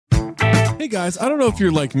Hey guys, I don't know if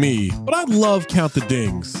you're like me, but I love Count the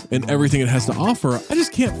Dings and everything it has to offer. I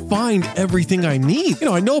just can't find everything I need.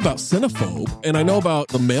 I know about Cinephobe, and I know about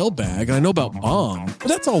the mailbag, and I know about Bomb, but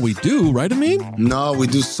that's all we do, right, Amin? No, we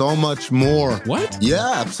do so much more. What?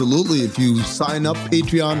 Yeah, absolutely. If you sign up,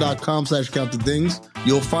 patreon.com/countthedings,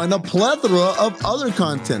 you'll find a plethora of other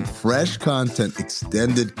content, fresh content,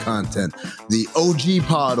 extended content, the OG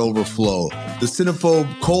pod overflow, the Cinephobe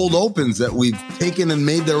cold opens that we've taken and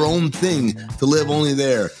made their own thing to live only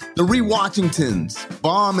there, the Rewatchingtons,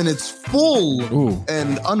 Bomb in its full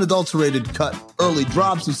and unadulterated cut, early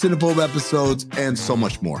drops of Cinephobe episodes, and so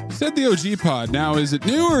much more. Said the OG pod. Now, is it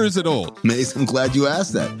new or is it old? Mace, I'm glad you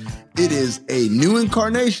asked that. It is a new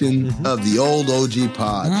incarnation of the old OG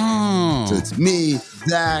pod. Oh. So it's me,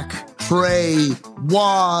 Zach, Trey,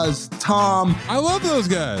 Waz, Tom. I love those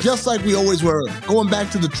guys. Just like we always were. Going back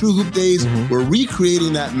to the True Hoop days, we're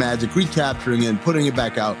recreating that magic, recapturing it, and putting it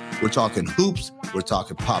back out. We're talking hoops, we're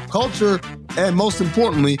talking pop culture, and most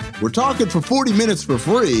importantly, we're talking for 40 minutes for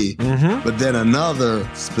free, but then another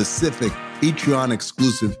specific Patreon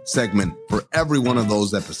exclusive segment for every one of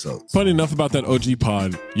those episodes. Funny enough about that OG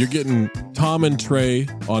pod, you're getting Tom and Trey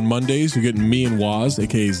on Mondays. You're getting me and Waz,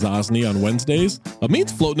 aka Zosny, on Wednesdays.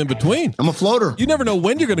 Amin's floating in between. I'm a floater. You never know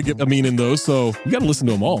when you're going to get Amin in those, so you got to listen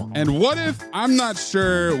to them all. And what if I'm not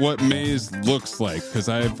sure what Maze looks like? Because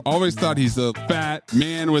I've always thought he's a fat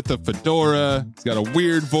man with a fedora. He's got a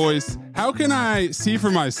weird voice. How can I see for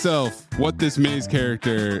myself what this Maze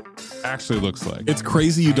character actually looks like? It's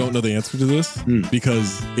crazy you don't know the answer to this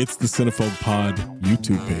because it's the Cinephobe Pod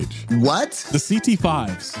YouTube page. What? The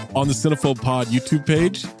CT5s on the Cinephobe Pod YouTube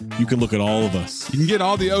page, you can look at all of us. You can get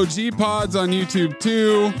all the OG pods on YouTube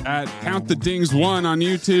too, at Count the Dings 1 on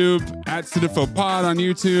YouTube, at Cinephobe Pod on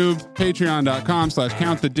YouTube,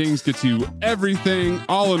 patreon.com/Count the Dings gets you everything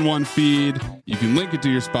all in one feed. You can link it to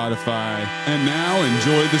your Spotify. And now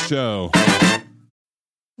enjoy the show.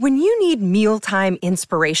 When you need mealtime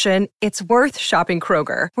inspiration, it's worth shopping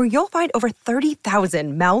Kroger, where you'll find over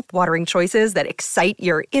 30,000 mouth-watering choices that excite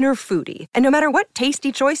your inner foodie. And no matter what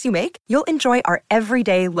tasty choice you make, you'll enjoy our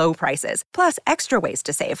everyday low prices, plus extra ways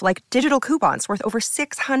to save, like digital coupons worth over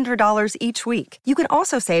 $600 each week. You can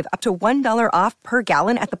also save up to $1 off per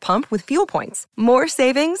gallon at the pump with fuel points. More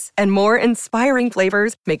savings and more inspiring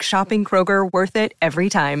flavors make shopping Kroger worth it every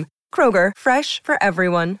time. Kroger, fresh for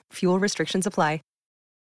everyone. Fuel restrictions apply.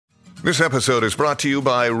 This episode is brought to you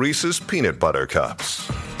by Reese's Peanut Butter Cups.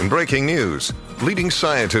 In breaking news, leading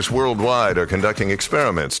scientists worldwide are conducting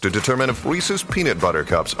experiments to determine if Reese's Peanut Butter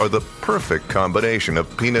Cups are the perfect combination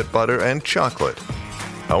of peanut butter and chocolate.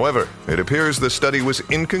 However, it appears the study was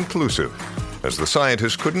inconclusive, as the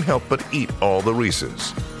scientists couldn't help but eat all the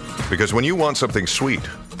Reese's. Because when you want something sweet,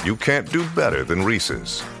 you can't do better than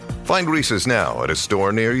Reese's. Find Reese's now at a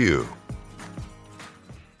store near you.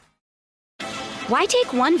 Why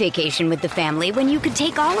take one vacation with the family when you could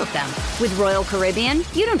take all of them? With Royal Caribbean,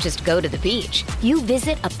 you don't just go to the beach. You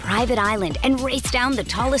visit a private island and race down the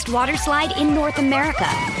tallest water slide in North America.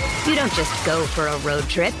 You don't just go for a road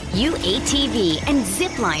trip. You ATV and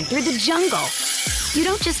zip line through the jungle. You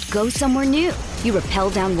don't just go somewhere new. You rappel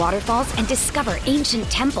down waterfalls and discover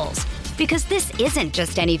ancient temples. Because this isn't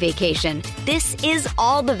just any vacation. This is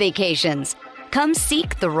all the vacations. Come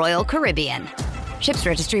seek the Royal Caribbean. Ships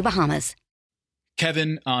Registry, Bahamas.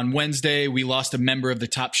 Kevin, on Wednesday, we lost a member of the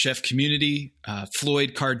Top Chef community.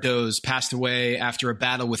 Floyd Cardoz passed away after a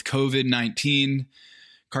battle with COVID-19.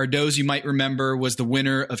 Cardoz, you might remember, was the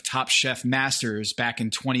winner of Top Chef Masters back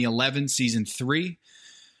in 2011, season 3.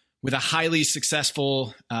 With a highly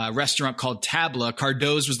successful restaurant called Tabla,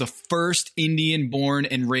 Cardoz was the first Indian-born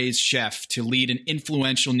and raised chef to lead an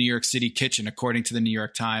influential New York City kitchen, according to the New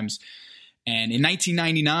York Times. And in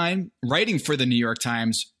 1999, writing for the New York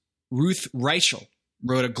Times, Ruth Reichel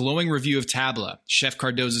wrote a glowing review of Tabla, Chef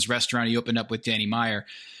Cardoz's restaurant he opened up with Danny Meyer.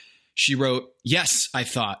 She wrote, "Yes, I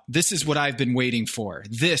thought, this is what I've been waiting for.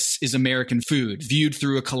 This is American food, viewed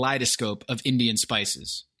through a kaleidoscope of Indian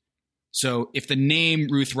spices." So if the name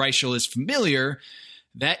Ruth Reichel is familiar,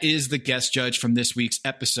 that is the guest judge from this week's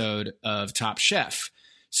episode of Top Chef.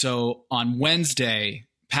 So on Wednesday,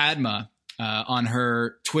 Padma, on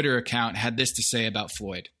her Twitter account, had this to say about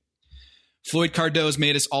Floyd. "Floyd Cardoz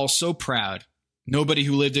made us all so proud. Nobody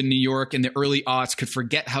who lived in New York in the early aughts could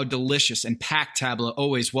forget how delicious and packed Tabla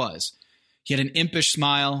always was. He had an impish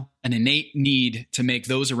smile, an innate need to make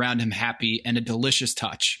those around him happy, and a delicious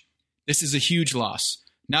touch. This is a huge loss,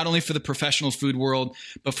 not only for the professional food world,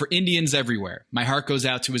 but for Indians everywhere. My heart goes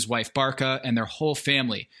out to his wife, Barka, and their whole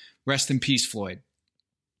family. Rest in peace, Floyd."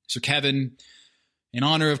 So Kevin, in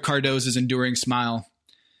honor of Cardoz's enduring smile,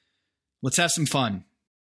 let's have some fun.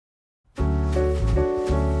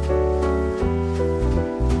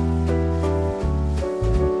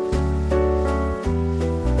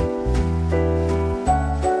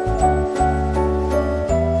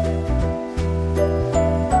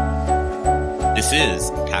 This is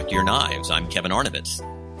Pack Your Knives. I'm Kevin Arnovitz.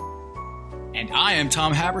 And I am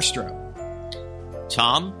Tom Haberstroh.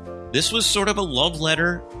 Tom, this was sort of a love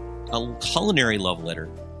letter, a culinary love letter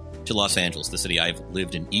to Los Angeles, the city I've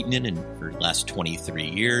lived and eaten in for the last 23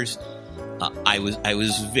 years. I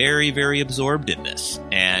was very, very absorbed in this,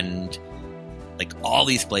 and like all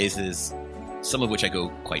these places, some to which I go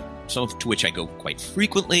quite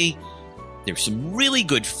frequently. There's some really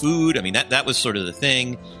good food. I mean, that was sort of the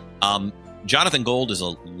thing. Jonathan Gold is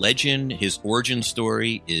a legend. His origin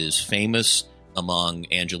story is famous among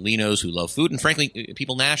Angelenos who love food, and frankly,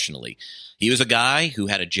 people nationally. He was a guy who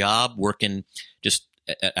had a job working just,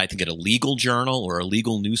 I think, at a legal journal or a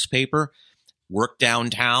legal newspaper, worked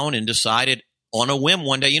downtown, and decided on a whim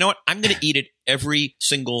one day, you know what, I'm going to eat at every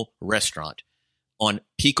single restaurant on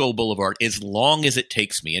Pico Boulevard as long as it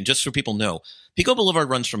takes me. And just so people know, Pico Boulevard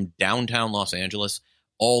runs from downtown Los Angeles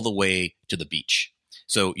all the way to the beach.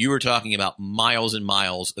 So you were talking about miles and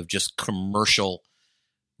miles of just commercial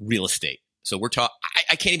real estate. So we're talking,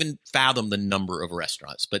 I can't even fathom the number of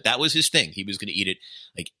restaurants, but that was his thing. He was going to eat at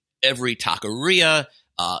like every taqueria,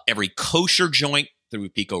 every kosher joint through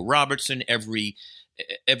Pico Robertson, every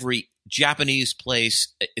Japanese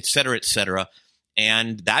place, et cetera, et cetera.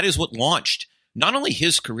 And that is what launched not only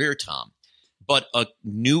his career, Tom, but a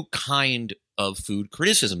new kind of food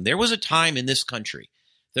criticism. There was a time in this country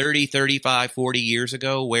 30, 35, 40 years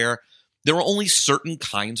ago where there were only certain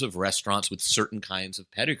kinds of restaurants with certain kinds of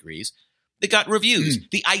pedigrees that got reviews.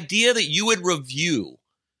 The idea that you would review,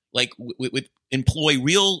 like with employ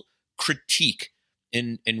real critique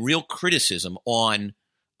and real criticism on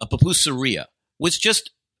a pupuseria was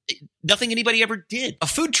just nothing anybody ever did. A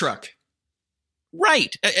food truck.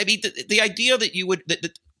 Right. I mean, the idea that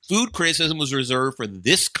that food criticism was reserved for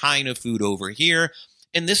this kind of food over here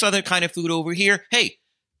and this other kind of food over here. Hey,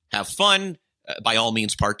 have fun, by all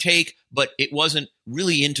means partake, but it wasn't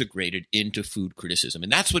really integrated into food criticism.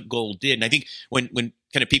 And that's what Gold did. And I think when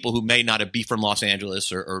kind of people who may not be from Los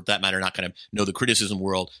Angeles or for that matter, not kind of know the criticism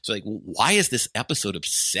world, it's like, well, why is this episode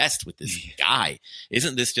obsessed with this guy?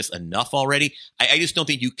 Isn't this just enough already? I just don't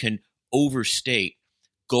think you can overstate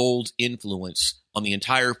Gold's influence on the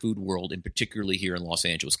entire food world, and particularly here in Los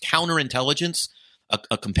Angeles. Counterintelligence,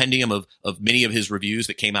 a compendium of many of his reviews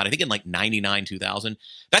that came out, I think in like 99, 2000.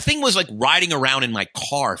 That thing was like riding around in my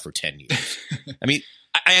car for 10 years. I mean,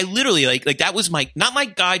 I literally like that was not my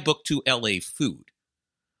guidebook to LA food,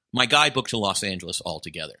 my guidebook to Los Angeles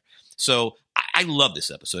altogether. So I love this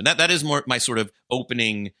episode. That is more my sort of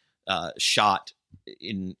opening shot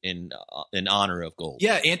in honor of Gold.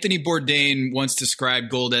 Yeah, Anthony Bourdain once described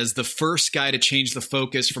Gold as the first guy to change the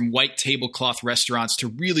focus from white tablecloth restaurants to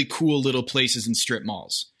really cool little places in strip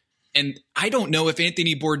malls. And I don't know if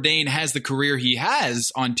Anthony Bourdain has the career he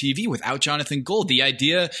has on TV without Jonathan Gold. The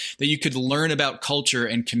idea that you could learn about culture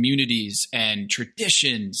and communities and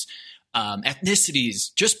traditions,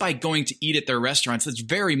 ethnicities, just by going to eat at their restaurants, that's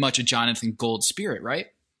very much a Jonathan Gold spirit, right?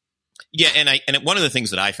 Yeah, and one of the things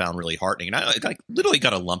that I found really heartening, and I literally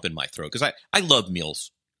got a lump in my throat because I love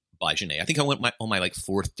Meals by Genet. I think I went on my like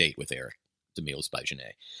fourth date with Eric to Meals by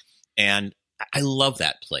Genet, and I love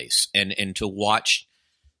that place. And to watch,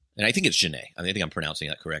 and I think it's Genet. I think I'm pronouncing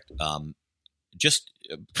that correct. Just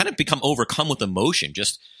kind of become overcome with emotion,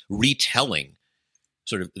 just retelling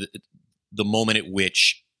sort of the moment at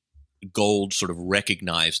which Gold sort of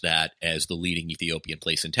recognized that as the leading Ethiopian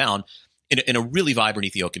place in town. In a really vibrant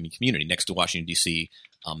Ethiopian community next to Washington, D.C.,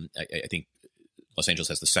 I think Los Angeles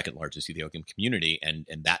has the second largest Ethiopian community, and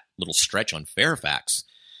that little stretch on Fairfax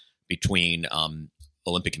between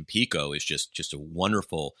Olympic and Pico is just a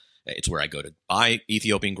wonderful. It's where I go to buy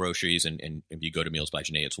Ethiopian groceries, and if you go to Meals by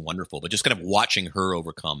Genet, it's wonderful. But just kind of watching her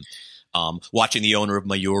overcome, watching the owner of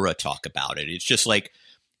Mayura talk about it, it's just like,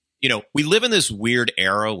 we live in this weird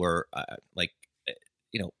era where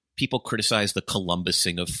people criticize the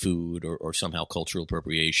Columbusing of food or somehow cultural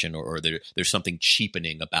appropriation, or there's something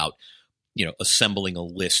cheapening about, assembling a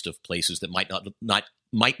list of places that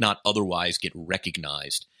might not otherwise get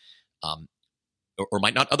recognized, or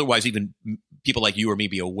might not otherwise even people like you or me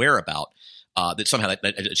be aware about, that somehow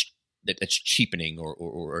that's cheapening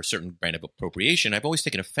or a certain brand of appropriation. I've always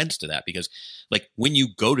taken offense to that because, like, when you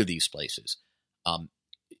go to these places,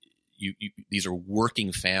 these are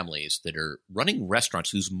working families that are running restaurants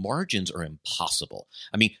whose margins are impossible.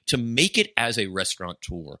 I mean, to make it as a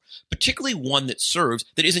restaurateur, particularly one that serves,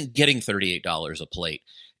 that isn't getting $38 a plate,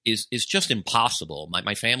 is just impossible.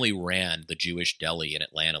 My family ran the Jewish deli in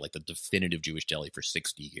Atlanta, like the definitive Jewish deli, for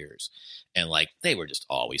 60 years. And like, they were just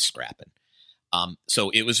always scrapping. So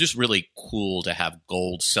it was just really cool to have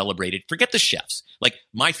Gold celebrated. Forget the chefs. Like,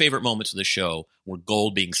 my favorite moments of the show were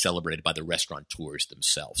Gold being celebrated by the restaurateurs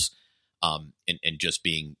themselves, and just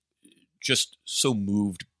being just so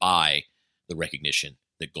moved by the recognition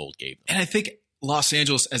that Gold gave them. And I think Los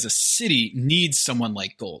Angeles as a city needs someone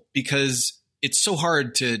like Gold, because it's so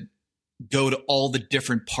hard to go to all the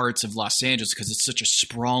different parts of Los Angeles because it's such a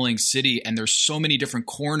sprawling city, and there's so many different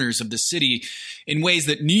corners of the city in ways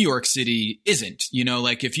that New York City isn't. You know,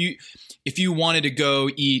 like if you wanted to go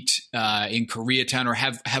eat in Koreatown or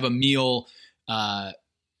have a meal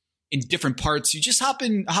in different parts, you just hop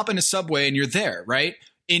in a subway and you're there, right?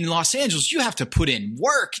 In Los Angeles, you have to put in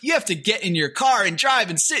work. You have to get in your car and drive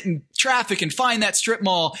and sit in traffic and find that strip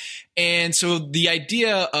mall. And so the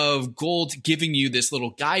idea of Gold giving you this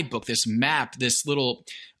little guidebook, this map, this little,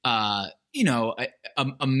 a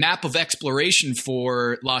map of exploration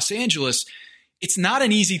for Los Angeles, it's not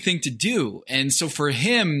an easy thing to do. And so for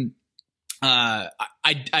him, I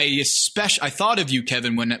thought of you,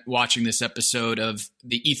 Kevin, when watching this episode of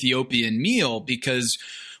the Ethiopian meal, because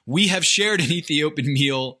we have shared an Ethiopian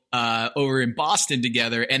meal over in Boston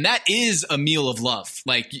together, and that is a meal of love.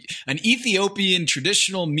 Like, an Ethiopian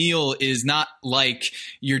traditional meal is not like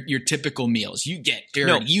your typical meals. You get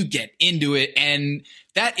dirty, you get into it, and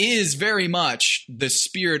that is very much the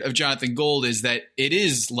spirit of Jonathan Gold, is that it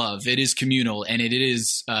is love, it is communal, and it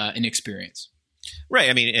is an experience. Right.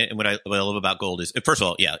 I mean, and what I love about Gold is, first of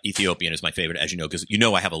all, yeah, Ethiopian is my favorite, as you know, because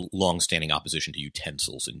I have a long-standing opposition to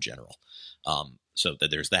utensils in general. So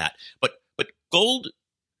that there's that. But Gold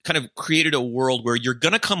kind of created a world where you're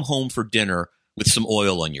going to come home for dinner with some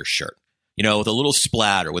oil on your shirt, with a little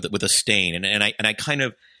splatter, with a stain. And I kind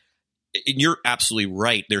of, and you're absolutely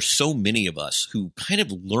right. There's so many of us who kind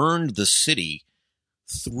of learned the city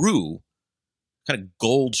through kind of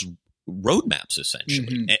Gold's roadmaps,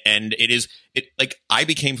 essentially. Mm-hmm. And I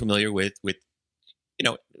became familiar with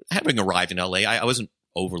having arrived in LA, I wasn't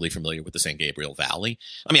overly familiar with the San Gabriel Valley.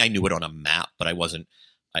 I mean, I knew it on a map, but I wasn't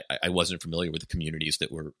familiar with the communities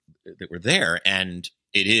that were there. And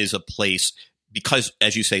it is a place, because,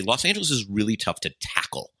 as you say, Los Angeles is really tough to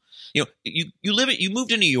tackle. You moved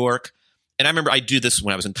to New York, and I remember I did this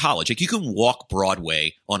when I was in college. Like, you can walk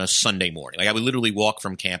Broadway on a Sunday morning. Like, I would literally walk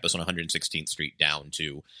from campus on 116th Street down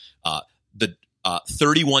to the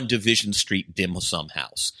 31 Division Street Dim Sum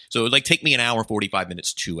House. So it would take me an hour, 45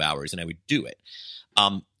 minutes, 2 hours, and I would do it.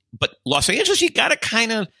 But Los Angeles, you got to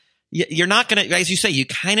kind of, you're not going to, as you say, you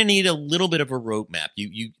kind of need a little bit of a roadmap.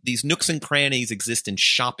 These nooks and crannies exist in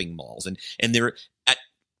shopping malls, and they're at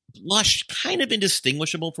blush kind of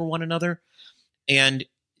indistinguishable from one another. And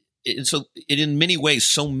so in many ways,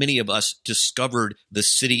 so many of us discovered the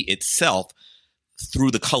city itself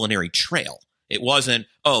through the culinary trail. It wasn't,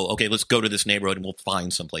 okay, let's go to this neighborhood and we'll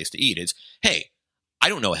find some place to eat. It's, hey, I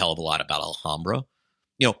don't know a hell of a lot about Alhambra.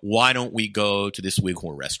 Why don't we go to this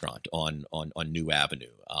Wighor restaurant on New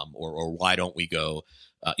Avenue? Or why don't we go,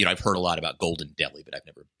 I've heard a lot about Golden Deli, but I've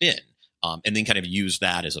never been. And then kind of use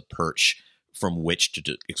that as a perch from which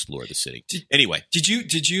to explore the city. Anyway. Did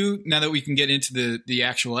you, now that we can get into the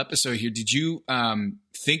actual episode here, did you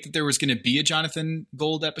think that there was going to be a Jonathan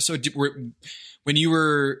Gold episode? When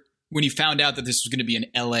you found out that this was going to be an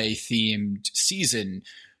LA themed season,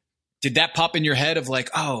 did that pop in your head of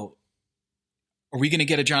like, are we going to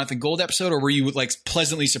get a Jonathan Gold episode? Or were you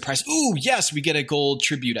pleasantly surprised? Ooh, yes, we get a Gold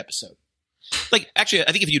tribute episode. Actually,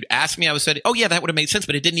 I think if you'd asked me, I would have said, oh yeah, that would have made sense,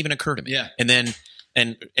 but it didn't even occur to me. Yeah. And then,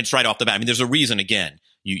 and it's right off the bat. I mean, there's a reason, again,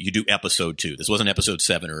 you do episode 2. This wasn't episode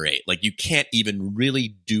 7 or 8. You can't even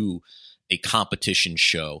really do a competition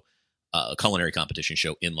show, a culinary competition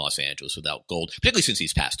show in Los Angeles without Gold, particularly since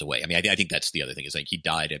he's passed away. I mean, I think that's the other thing, is he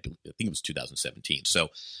died, I think it was 2017. So,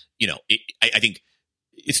 I think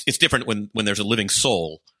it's different when there's a living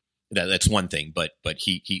soul. That's one thing, but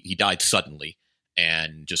he died suddenly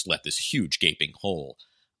and just left this huge gaping hole.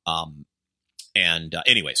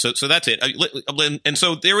 Anyway, so that's it. And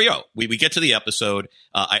so there we go. We get to the episode.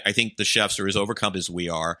 I think the chefs are as overcome as we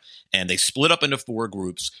are, and they split up into 4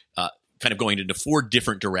 groups, kind of going into 4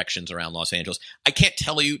 different directions around Los Angeles. I can't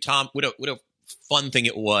tell you, Tom, what a fun thing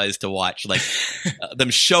it was to watch, them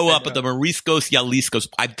show up at the Mariscos Jalisco's.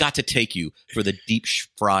 I've got to take you for the deep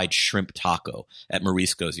fried shrimp taco at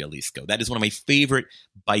Mariscos Jalisco. That is one of my favorite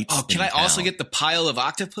bites. Oh, can I also get the pile of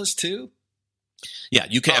octopus too? Yeah,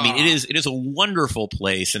 you can. I mean, it is a wonderful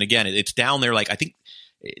place, and again, it's down there. I think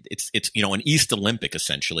it's an East Olympic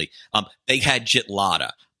essentially. They had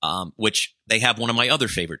jitlada, which they have one of my other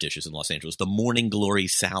favorite dishes in Los Angeles, the Morning Glory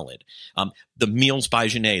salad. The Meals by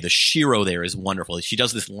Janae, the Shiro there is wonderful. She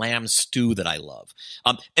does this lamb stew that I love.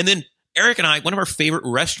 And then Eric and I, one of our favorite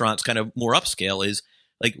restaurants, kind of more upscale, is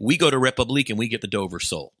like we go to Republique and we get the Dover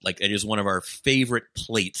sole. Like it is one of our favorite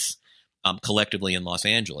plates collectively in Los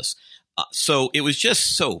Angeles. So it was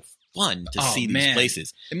just so fun to see these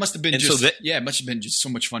places. It must have been it must have been just so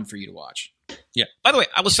much fun for you to watch. Yeah. By the way,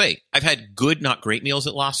 I will say I've had good, not great meals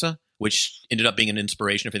at Lhasa, which ended up being an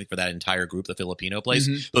inspiration, I think, for that entire group, the Filipino place.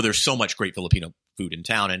 Mm-hmm. Though there's so much great Filipino food in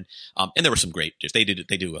town, and there were some great dishes.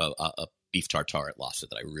 They do a beef tartare at Lhasa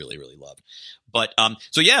that I really, really loved. But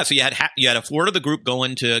so you had a Florida group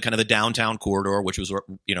going to kind of the downtown corridor, which was sort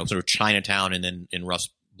of Chinatown, and then in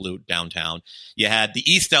Rust Blue downtown. You had the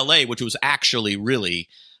East LA, which was actually really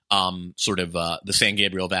the San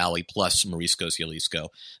Gabriel Valley plus Moriscos, Jalisco.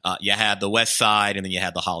 You had the West Side, and then you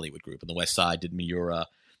had the Hollywood group. And the West Side did Miura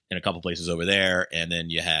and a couple places over there. And then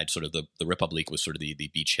you had sort of the Republique was sort of the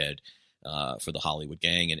beachhead for the Hollywood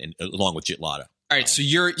gang, and along with Jitlada. All right, so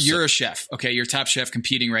you're a chef. Okay, you're top chef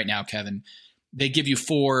competing right now, Kevin. They give you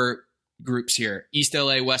 4 groups here: East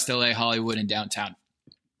LA, West LA, Hollywood, and downtown.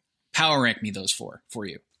 Power rank me those 4 for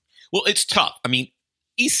you. Well, it's tough. I mean,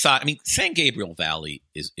 East Side. I mean, San Gabriel Valley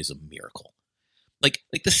is a miracle. Like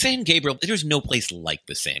the San Gabriel, there's no place like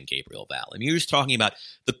the San Gabriel Valley. I mean, you're just talking about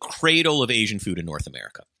the cradle of Asian food in North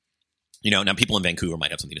America. Now people in Vancouver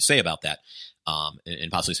might have something to say about that,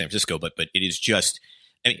 and possibly San Francisco, but it is just.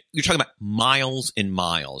 I mean, you're talking about miles and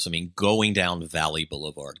miles. I mean, going down Valley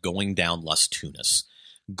Boulevard, going down Las Tunas,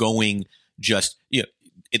 going just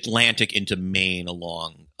Atlantic into Maine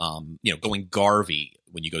along, going Garvey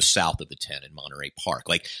when you go south of the 10 in Monterey Park.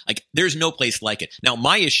 Like there's no place like it. Now,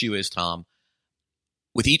 my issue is, Tom,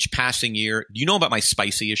 with each passing year, do you know about my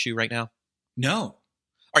spicy issue right now? No. All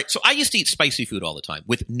right. So I used to eat spicy food all the time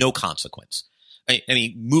with no consequence. I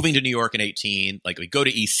mean, moving to New York in 18, like we'd go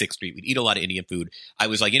to East 6th Street, we'd eat a lot of Indian food. I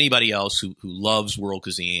was like anybody else who loves world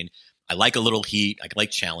cuisine. I like a little heat. I like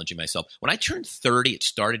challenging myself. When I turned 30, it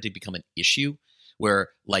started to become an issue where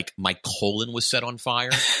like my colon was set on fire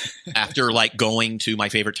after like going to my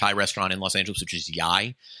favorite Thai restaurant in Los Angeles, which is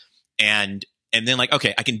Yai. And then like,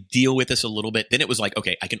 okay, I can deal with this a little bit. Then it was like,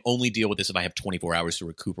 okay, I can only deal with this if I have 24 hours to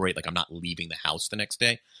recuperate. Like I'm not leaving the house the next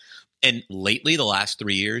day. And lately, the last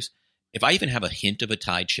 3 years, if I even have a hint of a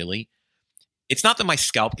Thai chili, it's not that my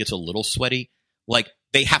scalp gets a little sweaty. Like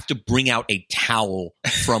they have to bring out a towel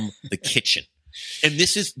from the kitchen. And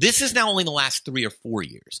this is now only the last 3 or 4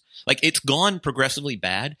 years. Like it's gone progressively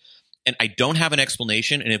bad. And I don't have an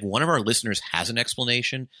explanation. And if one of our listeners has an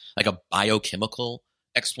explanation, like a biochemical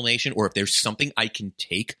explanation, or if there's something I can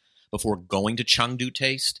take before going to Chengdu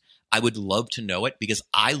Taste, I would love to know it because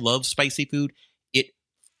I love spicy food. It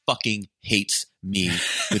fucking hates me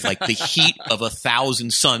with like the heat of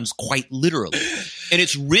 1,000 suns, quite literally. And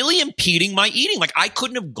it's really impeding my eating. Like I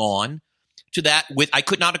couldn't have gone to that I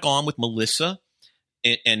could not have gone with Melissa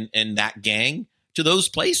and that gang to those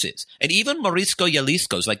places. And even Morisco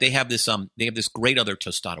Jalisco's, like they have this great other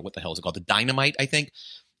tostada. What the hell is it called? The Dynamite, I think.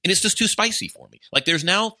 And it's just too spicy for me. Like there's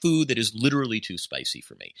now food that is literally too spicy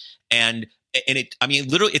for me. And it, I mean,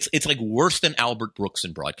 literally it's like worse than Albert Brooks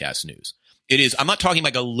in broadcast news. It is. I'm not talking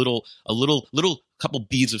like a little couple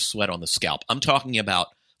beads of sweat on the scalp. I'm talking about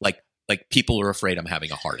like people are afraid I'm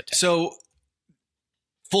having a heart attack. So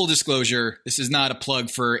full disclosure, this is not a plug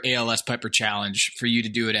for ALS Pepper Challenge for you to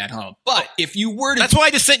do it at home. But if you were to... That's why I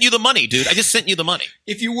just sent you the money, dude. I just sent you the money.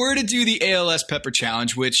 If you were to do the ALS Pepper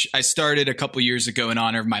Challenge, which I started a couple years ago in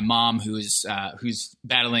honor of my mom who's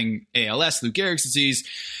battling ALS, Lou Gehrig's disease,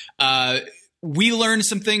 we learned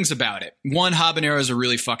some things about it. One, habaneros are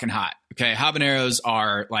really fucking hot. Okay, habaneros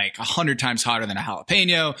are like 100 times hotter than a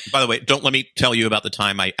jalapeno. By the way, don't let me tell you about the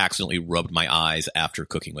time I accidentally rubbed my eyes after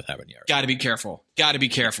cooking with habaneros. Got to be careful. Got to be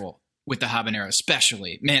careful with the habanero,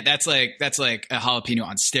 especially. Man, that's like a jalapeno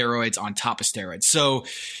on steroids on top of steroids. So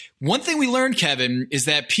one thing we learned, Kevin, is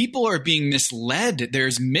that people are being misled.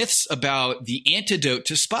 There's myths about the antidote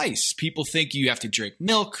to spice. People think you have to drink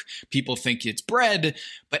milk. People think it's bread.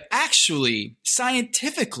 But actually,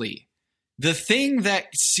 scientifically, the thing that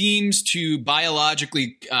seems to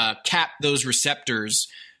biologically cap those receptors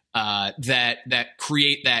that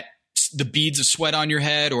create the beads of sweat on your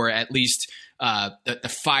head, or at least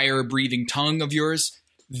the fire-breathing tongue of yours,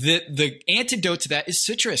 the antidote to that is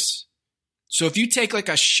citrus. So if you take like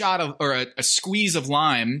a shot of or a squeeze of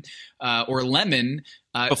lime or lemon,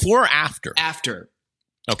 before or after? After.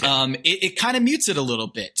 Okay. It kind of mutes it a little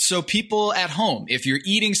bit. So people at home, if you're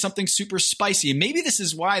eating something super spicy, and maybe this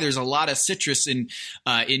is why there's a lot of citrus in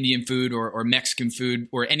Indian food or Mexican food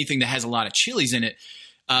or anything that has a lot of chilies in it,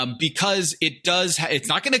 because it does. It's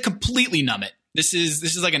not going to completely numb it, This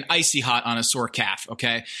is like an icy hot on a sore calf,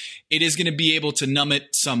 okay? It is going to be able to numb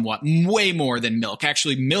it somewhat, way more than milk.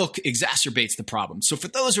 Actually, milk exacerbates the problem. So for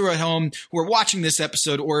those who are at home, who are watching this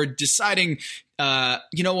episode or deciding,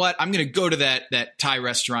 you know what, I'm going to go to that Thai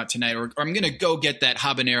restaurant tonight, or I'm going to go get that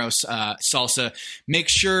habanero salsa, make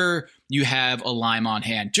sure you have a lime on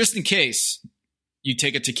hand. Just in case you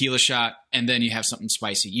take a tequila shot and then you have something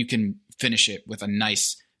spicy, you can finish it with a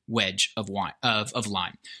nice wedge of wine, of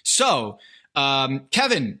lime. So,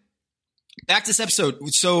 Kevin, back to this episode.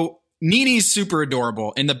 So Nini's super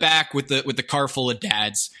adorable in the back with the car full of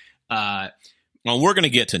dads. Well, we're going to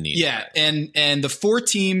get to Nini. Yeah. And the 4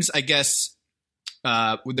 teams, I guess,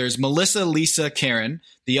 there's Melissa, Lisa, Karen.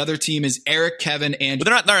 The other team is Eric, Kevin, and but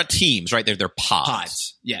they're not teams, right? They're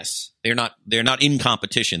pods. Yes. They're not in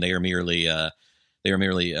competition. They are merely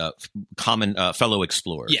common fellow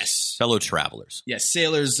explorers. Yes. Fellow travelers. Yes.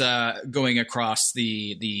 Sailors going across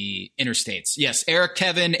the interstates. Yes. Eric,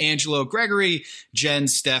 Kevin, Angelo, Gregory, Jen,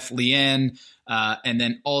 Steph, Leanne, and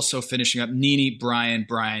then also finishing up Nini, Brian,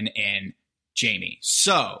 and Jamie.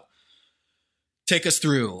 So take us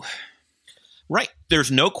through. Right.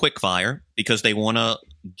 There's no quick fire because they want to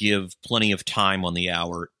give plenty of time on the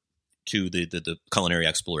hour to the culinary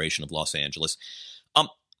exploration of Los Angeles.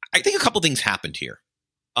 I think a couple things happened here.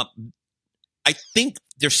 I think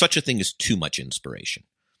there's such a thing as too much inspiration.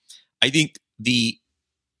 I think the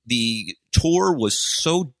tour was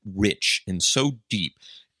so rich and so deep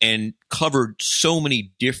and covered so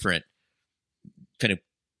many different kind of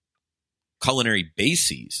culinary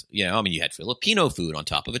bases. You know, I mean, you had Filipino food on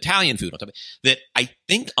top of Italian food on top of that. I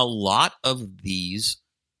think a lot of these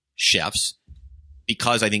chefs,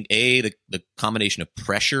 because I think the combination of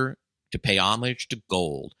pressure to pay homage to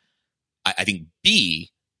gold, I think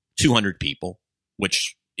B, 200 people,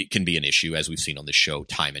 which it can be an issue, as we've seen on the show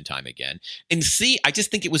time and time again. And C, I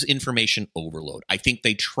just think it was information overload. I think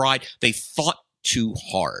they thought too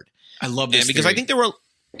hard. I love this because theory. I think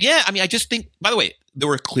I just think, by the way, there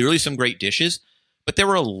were clearly some great dishes, but there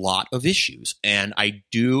were a lot of issues. And I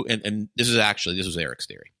do, and this was Eric's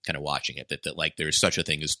theory, kind of watching it, that like there's such a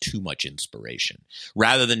thing as too much inspiration,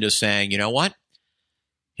 rather than just saying, you know what?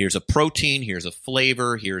 Here's a protein, here's a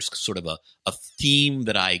flavor, here's sort of a theme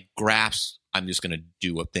that I grasp. I'm just going to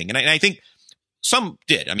do a thing. And I think some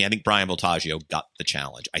did. I mean, I think Brian Voltaggio got the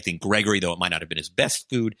challenge. I think Gregory, though it might not have been his best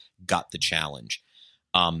food, got the challenge.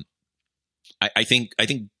 I think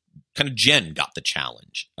kind of Jen got the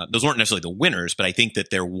challenge. Those weren't necessarily the winners, but I think that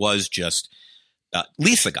there was just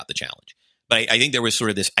Lisa got the challenge. But I think there was sort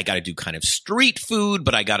of this, I got to do kind of street food,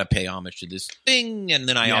 but I got to pay homage to this thing. And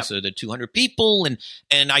then I also did 200 people.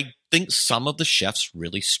 And I think some of the chefs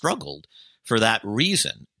really struggled for that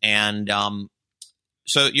reason. And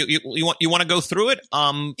so you want to go through it?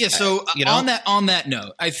 Yeah. So on that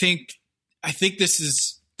note, I think this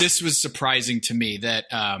was surprising to me that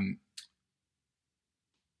I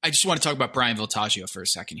just want to talk about Brian Voltaggio for a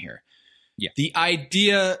second here. Yeah. The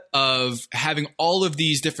idea of having all of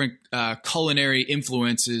these different culinary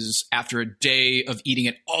influences after a day of eating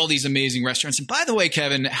at all these amazing restaurants. And by the way,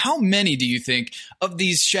 Kevin, how many do you think of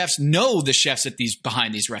these chefs know the chefs at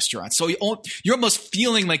behind these restaurants? So you're almost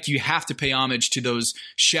feeling like you have to pay homage to those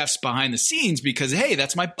chefs behind the scenes because, hey,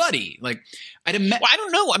 that's my buddy. Like, I don't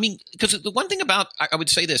know. I mean, because the one thing about, I would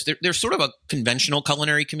say this, there's sort of a conventional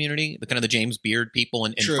culinary community, the kind of the James Beard people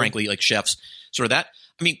and frankly, like chefs, sort of that.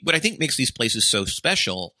 I mean, what I think makes these places so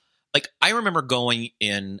special, like I remember going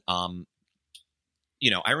in, I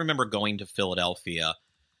remember going to Philadelphia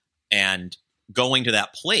and going to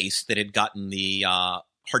that place that had gotten the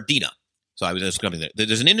Hardina. So I was just coming there.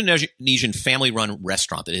 There's an Indonesian family-run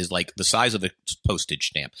restaurant that is like the size of a postage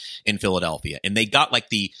stamp in Philadelphia. And they got like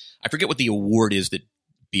I forget what the award is that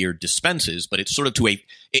Beard dispenses, but it's sort of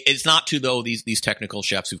it's not to though these technical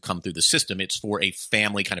chefs who've come through the system. It's for a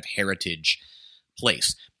family kind of heritage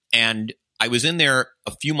place. And I was in there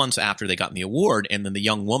a few months after they got the award, and then the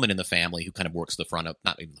young woman in the family who kind of works not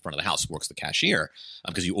even the front of the house, works the cashier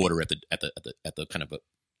because you order at the kind of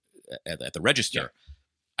at the register. Yeah.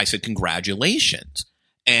 I said, "Congratulations,"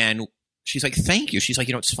 and she's like, "Thank you." She's like,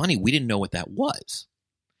 "It's funny, we didn't know what that was,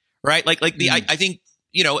 right?" I think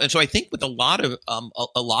and so I think with a lot of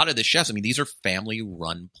the chefs, I mean, these are family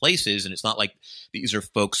run places, and it's not like these are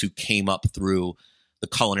folks who came up through the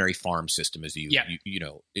culinary farm system, as to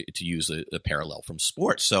use a parallel from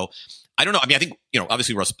sports. So I don't know. I mean, I think,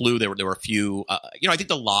 obviously Russ Blue, there were a few, I think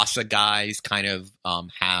the Lhasa guys kind of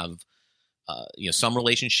have, some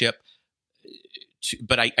relationship.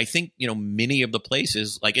 But I think, many of the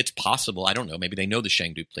places, like it's possible, I don't know, maybe they know the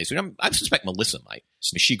Chengdu place. I suspect Melissa might. I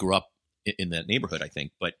mean, she grew up in that neighborhood, I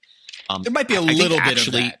think. But there might be a little bit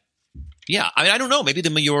of that. Yeah, I mean, I don't know. Maybe the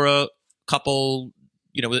Miura couple,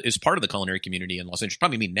 is part of the culinary community in Los Angeles.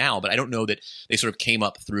 Probably me now, but I don't know that they sort of came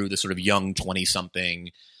up through the sort of young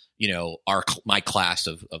 20-something, my class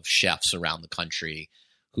of chefs around the country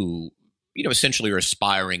who, essentially are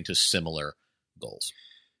aspiring to similar goals.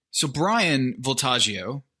 So Brian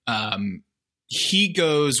Voltaggio, he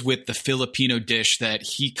goes with the Filipino dish that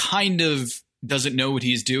he kind of doesn't know what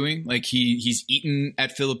he's doing. Like he's eaten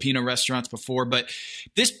at Filipino restaurants before, but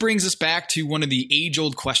this brings us back to one of the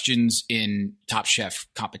age-old questions in Top Chef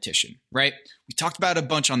competition, right? We talked about it a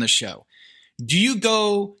bunch on the show. Do you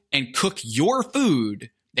go and cook your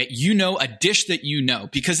food that a dish that you know?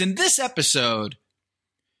 Because in this episode,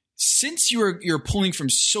 since you're pulling from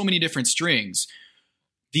so many different strings,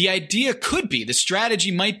 the idea could be, the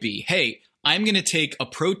strategy might be, hey, I'm going to take a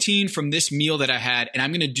protein from this meal that I had and I'm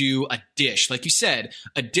going to do a dish. Like you said,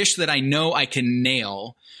 a dish that I know I can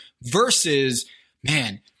nail versus,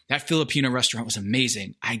 man, that Filipino restaurant was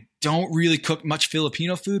amazing. I don't really cook much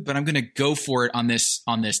Filipino food, but I'm going to go for it on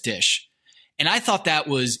this dish. And I thought that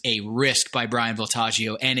was a risk by Brian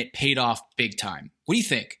Voltaggio and it paid off big time. What do you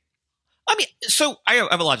think? I mean, so I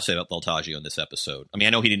have a lot to say about Voltaggio in this episode. I mean, I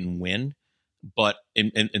know he didn't win, but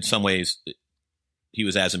in some ways he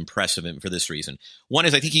was as impressive for this reason. One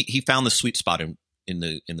is I think he found the sweet spot in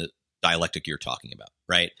the dialectic you're talking about,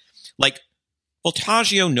 right? Like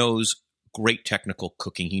Voltaggio knows great technical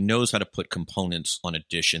cooking. He knows how to put components on a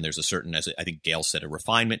dish, and there's a certain, as I think Gail said, a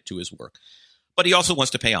refinement to his work. But he also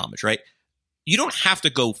wants to pay homage, right? You don't have to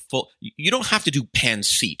go full. You don't have to do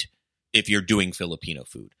pancit if you're doing Filipino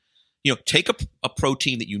food. Take a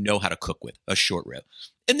protein that you know how to cook with, a short rib,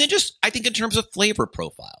 and then just I think in terms of flavor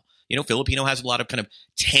profile. Filipino has a lot of kind of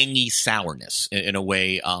tangy sourness in a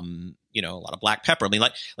way, a lot of black pepper. I mean,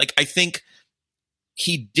 like I think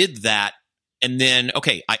he did that. And then,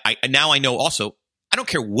 okay, I now I know also, I don't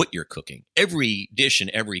care what you're cooking. Every dish in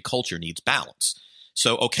every culture needs balance.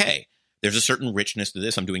 So, okay, there's a certain richness to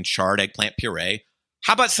this. I'm doing charred eggplant puree.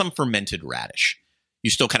 How about some fermented radish?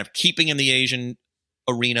 You're still kind of keeping in the Asian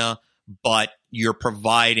arena, but you're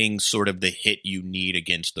providing sort of the hit you need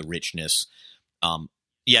against the richness.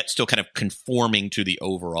 Yet still kind of conforming to the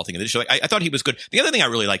overall thing of the dish. So I thought he was good. The other thing I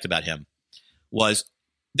really liked about him was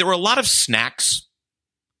there were a lot of snacks,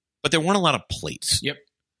 but there weren't a lot of plates. Yep.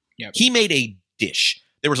 He made a dish.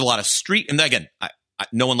 There was a lot of street, and again,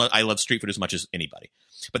 I love street food as much as anybody,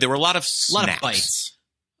 but there were a lot of snacks.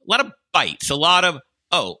 A lot of bites. A lot of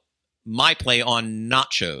my play on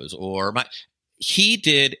nachos he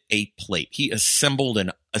did a plate. He assembled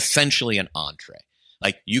essentially an entree.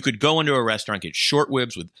 Like you could go into a restaurant, get short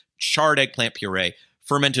ribs with charred eggplant puree,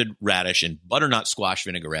 fermented radish, and butternut squash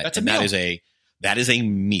vinaigrette. That's a meal. That is a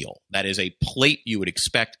meal. That is a plate you would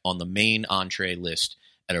expect on the main entree list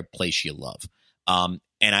at a place you love. And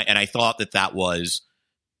I thought that was,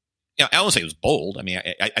 I won't say it was bold. I mean,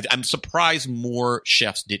 I'm surprised more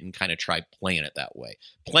chefs didn't kind of try playing it that way.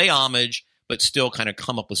 Play homage, but still kind of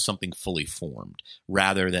come up with something fully formed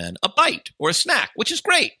rather than a bite or a snack, which is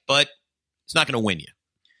great, but it's not going to win you.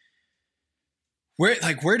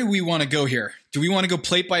 Where do we want to go here? Do we want to go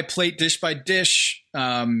plate by plate, dish by dish?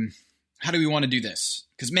 How do we want to do this?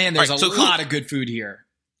 Because, man, there's a lot of good food here.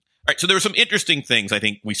 All right, so there were some interesting things I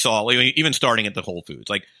think we saw, even starting at the Whole Foods.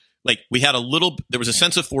 Like we had there was a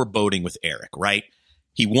sense of foreboding with Eric, right?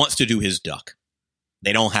 He wants to do his duck.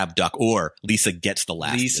 They don't have duck, or Lisa gets the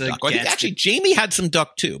last duck. Actually, Jamie had some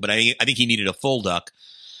duck too, but I think he needed a full duck.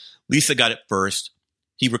 Lisa got it first.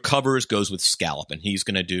 He recovers, goes with scallop, and he's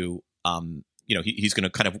going to do, he's going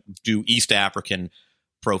to kind of do East African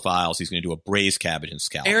profiles. He's going to do a braised cabbage and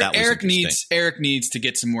scallop. Eric needs to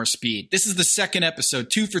get some more speed. This is the second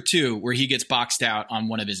episode, 2 for 2, where he gets boxed out on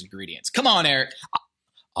one of his ingredients. Come on, Eric.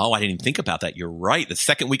 Oh, I didn't even think about that. You're right. The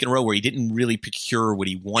second week in a row where he didn't really procure what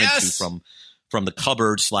he wanted to from the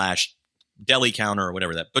cupboard / deli counter or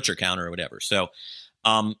whatever, that butcher counter or whatever. So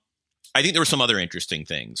I think there were some other interesting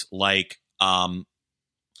things like,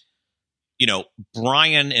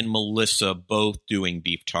 Brian and Melissa both doing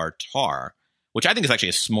beef tartare, which I think is actually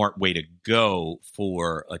a smart way to go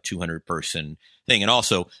for a 200-person thing. And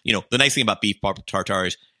also, the nice thing about beef tartare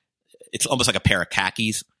is it's almost like a pair of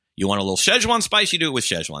khakis. You want a little Szechuan spice, you do it with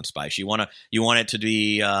Szechuan spice. You want it to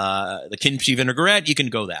be the kimchi vinaigrette, you can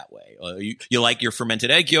go that way. You like your fermented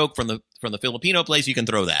egg yolk from the Filipino place, you can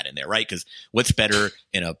throw that in there, right? Because what's better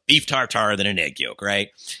in a beef tartare than an egg yolk, right?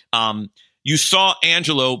 You saw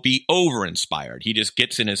Angelo be over-inspired. He just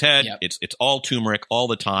gets in his head. Yep. It's all turmeric all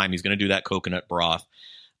the time. He's going to do that coconut broth.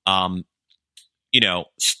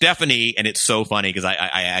 Stephanie, and it's so funny because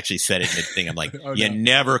I actually said it in the thing. I'm like, Oh, you no.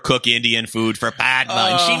 never cook Indian food for Padma.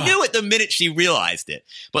 And she knew it the minute she realized it.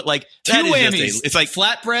 But like, that Two is whammies. just it's like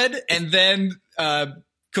flatbread and then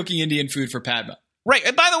cooking Indian food for Padma. right.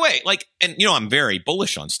 And by the way, like, and I'm very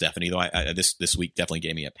bullish on Stephanie, though I this week definitely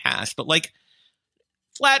gave me a pass. But like,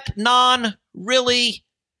 flat naan, really,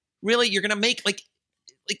 you're gonna make like,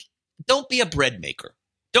 don't be a bread maker.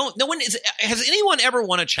 Has anyone ever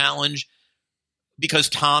won a challenge because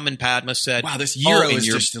Tom and Padma said, Wow, this gyro and is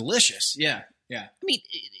you're- just delicious. Yeah. I mean,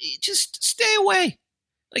 just stay away.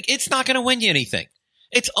 Like, it's not going to win you anything.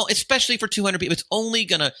 It's especially for 200 people. It's only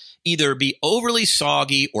going to either be overly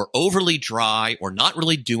soggy or overly dry or not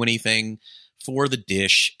really do anything for the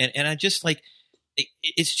dish. And I just like,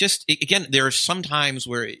 it's just, again, there are some times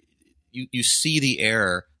where you see the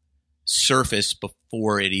air surface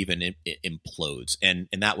before it even implodes. And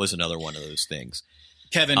that was another one of those things.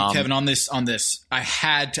 Kevin, on this, I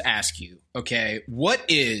had to ask you, okay, what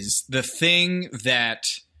is the thing that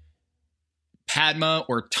Padma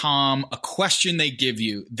or Tom, a question they give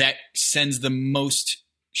you that sends the most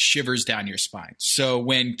shivers down your spine? So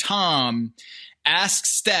when Tom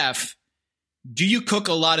asks Steph, do you cook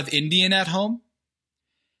a lot of Indian at home?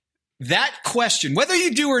 That question, whether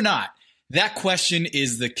you do or not, that question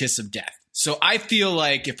is the kiss of death. So I feel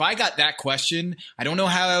like if I got that question, I don't know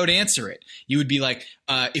how I would answer it. You would be like,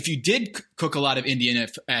 if you did cook a lot of Indian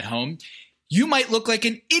at home, you might look like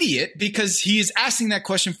an idiot because he is asking that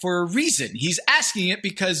question for a reason. He's asking it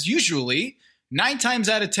because usually 9 times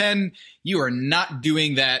out of 10, you are not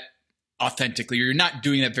doing that authentically. Or you're not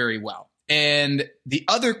doing that very well. And the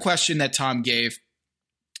other question that Tom gave,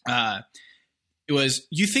 it was,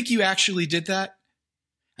 you think you actually did that?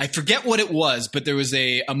 I forget what it was, but there was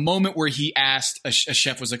a moment where he asked, a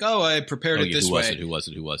chef was like, oh, I prepared it this way. Who was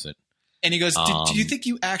it? And he goes, do you think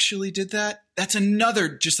you actually did that? That's another,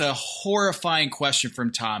 just a horrifying question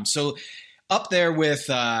from Tom. So up there with,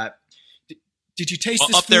 did you taste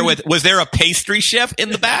this up food? there with, was there a pastry chef in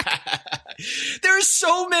the back? There's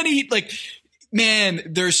so many,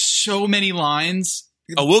 there's so many lines.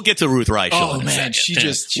 Oh, we'll get to Ruth Reichel. Oh, in a man,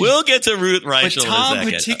 second. We'll get to Ruth Reichel But Tom, in a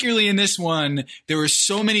second. particularly in this one, there were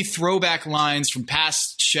so many throwback lines from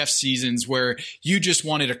past chef seasons where you just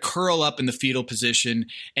wanted to curl up in the fetal position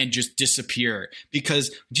and just disappear.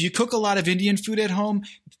 Because do you cook a lot of Indian food at home?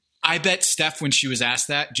 I bet Steph, when she was asked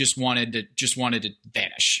that, just wanted to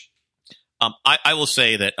vanish. I will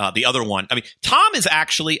say that the other one, I mean, Tom is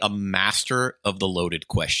actually a master of the loaded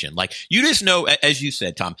question. Like, you just know, as you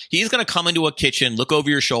said, Tom, he's going to come into a kitchen, look over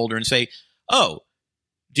your shoulder and say, oh,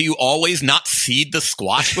 do you always not seed the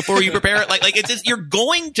squash before you prepare it? Like it's just, you're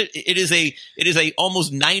going to, it is a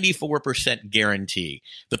almost 94% guarantee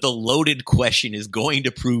that the loaded question is going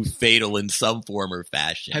to prove fatal in some form or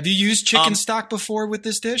fashion. Have you used chicken stock before with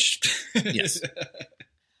this dish? Yes.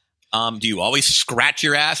 Do you always scratch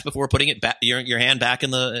your ass before putting it back, your hand back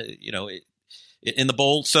in the, in the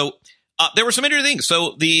bowl? So there were some interesting things.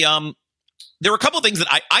 So there were a couple of things that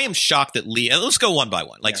I am shocked that Lee, and let's go one by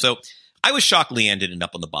one. So I was shocked Leanne didn't end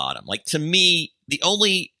up on the bottom. Like, to me, the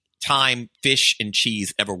only time fish and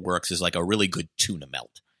cheese ever works is like a really good tuna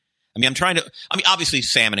melt. I mean, obviously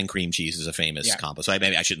salmon and cream cheese is a famous combo. So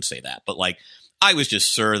maybe I shouldn't say that, but like, I was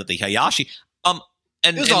just sure that the Hayashi,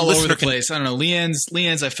 and it was all over the place. I don't know.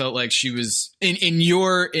 Leanne's. I felt like she was in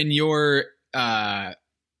your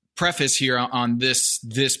preface here on this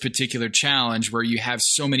particular challenge where you have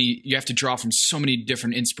to draw from so many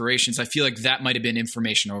different inspirations. I feel like that might have been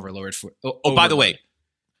information overload. By the way,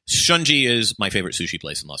 Shunji is my favorite sushi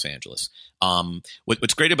place in Los Angeles.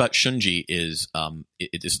 What's great about Shunji is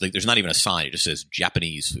it's like there's not even a sign; it just says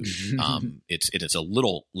Japanese food. It's a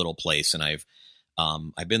little place, and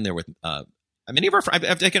I've been there with. Many of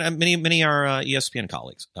I've taken many of our ESPN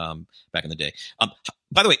colleagues back in the day.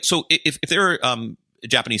 By the way, so if there are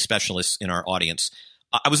Japanese specialists in our audience,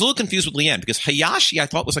 I was a little confused with Leanne because Hayashi I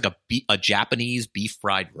thought was like a Japanese beef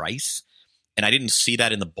fried rice, and I didn't see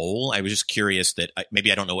that in the bowl. I was just curious that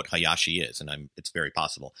maybe I don't know what Hayashi is, and it's very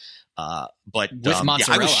possible. But with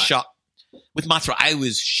mozzarella, I was shocked. With mozzarella, I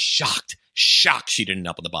was shocked she didn't end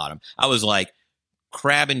up on the bottom. I was like,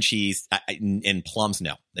 crab and cheese and plums,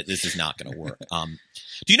 no, this is not going to work.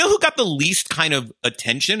 Do you know who got the least kind of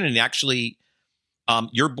attention? And actually,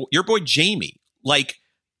 your boy Jamie. Like,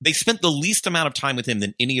 they spent the least amount of time with him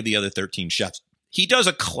than any of the other 13 chefs. He does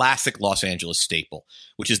a classic Los Angeles staple,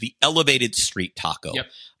 which is the elevated street taco. Yep.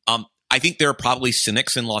 I think there are probably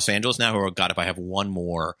cynics in Los Angeles now who are, God, if I have one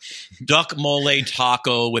more duck mole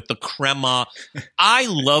taco with the crema. I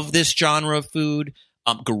love this genre of food.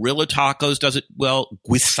 Gorilla Tacos does it well.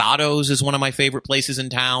 Guisados is one of my favorite places in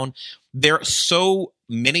town. There are so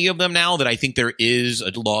many of them now that I think there is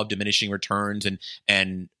a law of diminishing returns,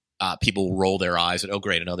 and people roll their eyes at, oh,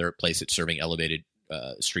 great, another place that's serving elevated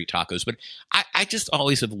street tacos. But I just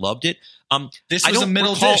always have loved it. This was a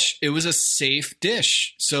middle dish. It was a safe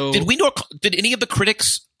dish. So did any of the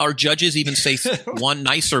critics or judges even say one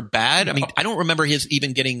nice or bad? I mean, I don't remember his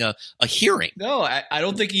even getting a hearing. No, I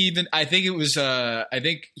don't think he even. I think it was. I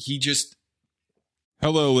think he just.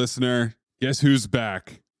 Hello, listener. Guess who's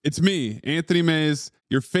back? It's me, Anthony Mays,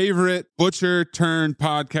 your favorite butcher turned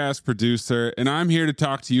podcast producer, and I'm here to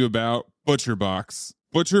talk to you about ButcherBox.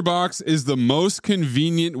 ButcherBox is the most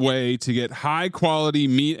convenient way to get high quality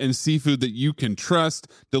meat and seafood that you can trust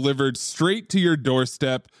delivered straight to your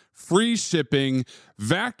doorstep, free shipping,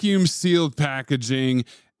 vacuum sealed packaging.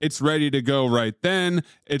 It's ready to go right then.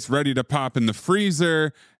 It's ready to pop in the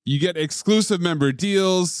freezer. You get exclusive member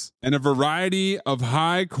deals and a variety of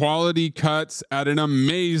high quality cuts at an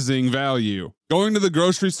amazing value. Going to the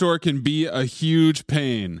grocery store can be a huge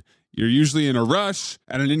pain. You're usually in a rush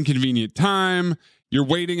at an inconvenient time. You're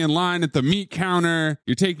waiting in line at the meat counter.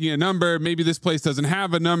 You're taking a number. Maybe this place doesn't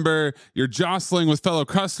have a number. You're jostling with fellow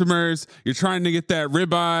customers. You're trying to get that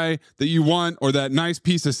ribeye that you want or that nice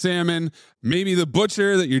piece of salmon. Maybe the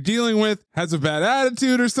butcher that you're dealing with has a bad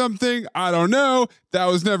attitude or something. I don't know. That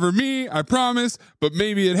was never me, I promise. But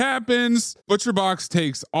maybe it happens. ButcherBox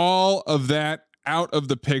takes all of that out of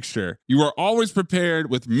the picture. You are always prepared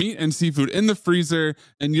with meat and seafood in the freezer,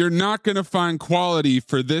 and you're not going to find quality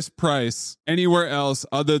for this price anywhere else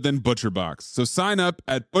other than ButcherBox. So sign up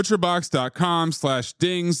at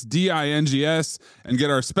butcherbox.com/dings, D-I-N-G-S, and get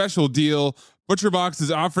our special deal. ButcherBox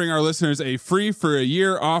is offering our listeners a free for a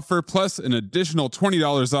year offer plus an additional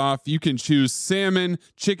 $20 off. You can choose salmon,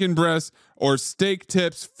 chicken breast, or steak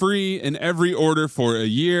tips free in every order for a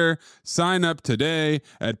year. Sign up today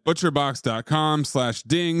at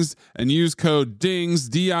butcherbox.com/dings and use code DINGS,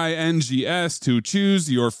 D-I-N-G-S, to choose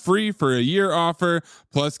your free for a year offer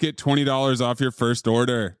plus get $20 off your first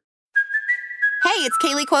order. Hey, it's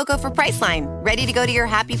Kaylee Cuoco for Priceline. Ready to go to your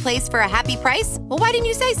happy place for a happy price? Well, why didn't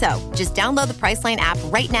you say so? Just download the Priceline app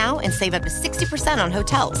right now and save up to 60% on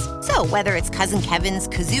hotels. So whether it's Cousin Kevin's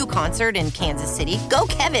Kazoo Concert in Kansas City, go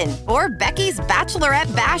Kevin, or Becky's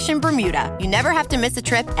Bachelorette Bash in Bermuda, you never have to miss a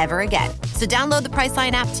trip ever again. So download the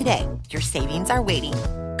Priceline app today. Your savings are waiting.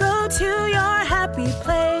 Go to your happy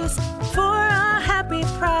place for a happy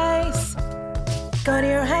price. Go to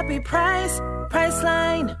your happy price,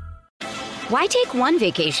 Priceline. Why take one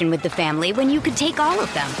vacation with the family when you could take all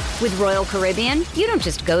of them? With Royal Caribbean, you don't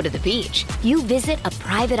just go to the beach. You visit a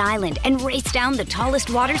private island and race down the tallest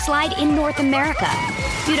water slide in North America.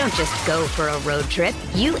 You don't just go for a road trip.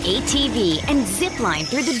 You ATV and zip line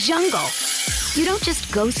through the jungle. You don't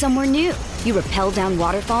just go somewhere new. You rappel down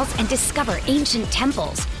waterfalls and discover ancient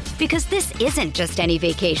temples. Because this isn't just any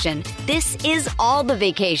vacation. This is all the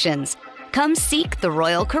vacations. Come seek the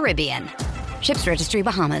Royal Caribbean. Ships Registry,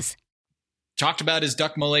 Bahamas. Talked about his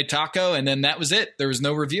duck mole taco, and then that was it. There was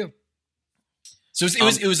no review. So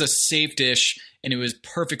it was a safe dish, and it was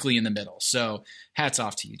perfectly in the middle. So hats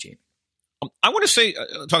off to you, Jamie. I want to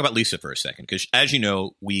talk about Lisa for a second, because as you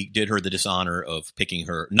know, we did her the dishonor of picking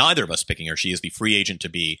her. Neither of us picking her. She is the free agent to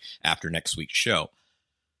be after next week's show.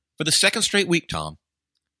 For the second straight week, Tom,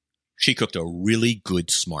 she cooked a really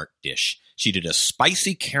good, smart dish. She did a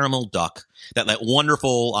spicy caramel duck, that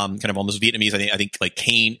wonderful kind of almost Vietnamese, I think like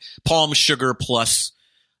cane, palm sugar plus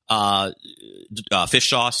fish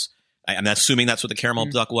sauce. I'm assuming that's what the caramel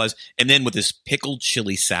duck was. And then with this pickled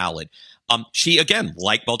chili salad. She, again,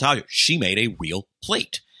 like Baltaggio, she made a real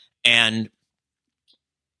plate. And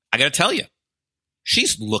I got to tell you,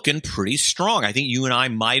 she's looking pretty strong. I think you and I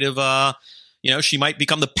might have, she might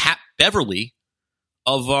become the Pat Beverly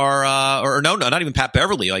of our, or no, not even Pat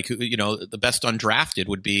Beverly. Like, the best undrafted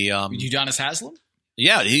would be Udonis Haslem.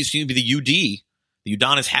 Yeah, he's going to be the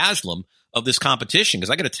Udonis Haslem of this competition. Because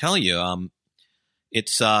I got to tell you,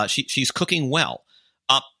 she's cooking well.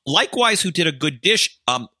 Likewise, who did a good dish.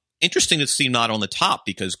 Interesting to see not on the top,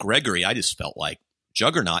 because Gregory, I just felt like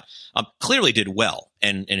juggernaut, clearly did well,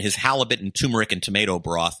 and his halibut and turmeric and tomato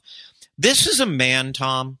broth. This is a man,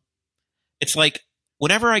 Tom. It's like,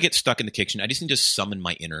 whenever I get stuck in the kitchen, I just need to summon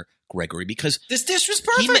my inner Gregory, because this dish was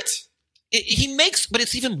perfect. He makes, but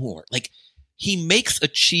it's even more like he makes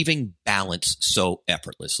achieving balance so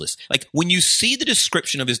effortless. Like when you see the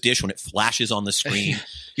description of his dish, when it flashes on the screen,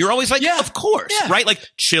 you're always like, yeah, of course, right? Like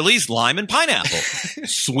chilies, lime, and pineapple,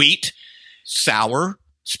 sweet, sour,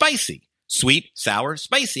 spicy, sweet, sour,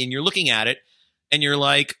 spicy. And you're looking at it and you're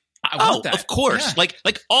like, I want that. Of course. Yeah.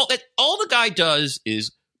 Like all the guy does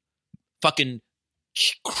is fucking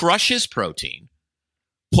crush his protein,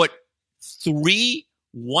 put 3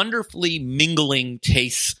 wonderfully mingling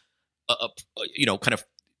tastes, kind of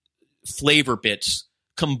flavor bits,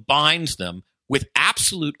 combines them with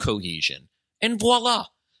absolute cohesion, and voila.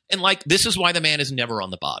 And like, this is why the man is never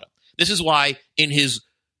on the bottom. This is why in his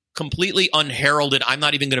completely unheralded, I'm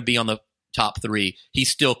not even going to be on the top 3, he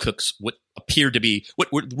still cooks what appeared to be what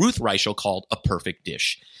Ruth Reichel called a perfect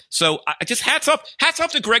dish. So I just hats off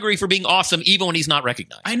to Gregory for being awesome, even when he's not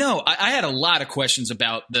recognized. I know. I had a lot of questions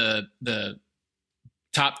about the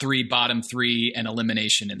top 3, bottom 3, and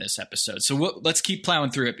elimination in this episode. So let's keep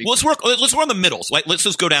plowing through it. Well, let's work on the middles. Let's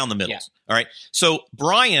just go down the middles. Yeah. All right. So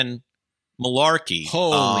Brian Malarkey.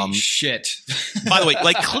 Holy shit. By the way,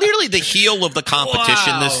 like, clearly the heel of the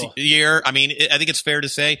competition this year. I mean, I think it's fair to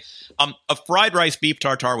say a fried rice beef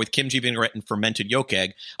tartare with kimchi vinaigrette and fermented yolk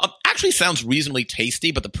egg actually sounds reasonably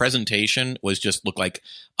tasty, but the presentation looked like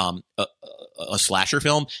a slasher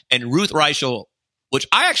film. And Ruth Reichel, which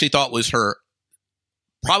I actually thought was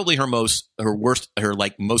probably her most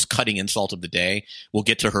cutting insult of the day. We'll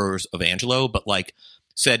get to hers of Angelo, but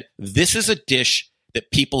said, this is a dish that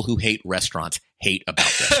people who hate restaurants hate about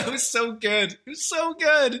this. It was so good. It was so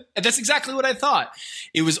good. And that's exactly what I thought.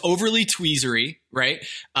 It was overly tweezery, right?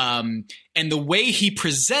 And the way he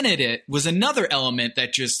presented it was another element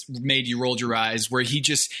that just made you roll your eyes, where he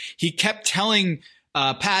kept telling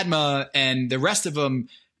Padma and the rest of them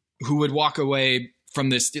who would walk away from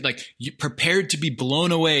this, like, you prepared to be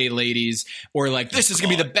blown away, ladies, or like, this is going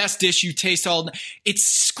to be the best dish you taste all night. It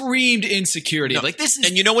screamed insecurity. No, like, this is.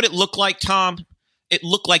 And you know what it looked like, Tom? It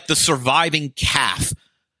looked like the surviving calf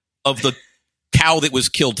of the cow that was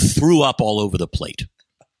killed threw up all over the plate.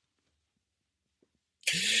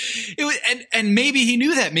 It was, and maybe he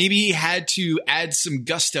knew that. Maybe he had to add some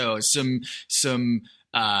gusto, some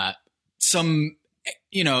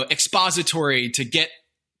expository to get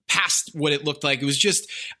past what it looked like. It was just,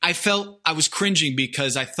 I felt I was cringing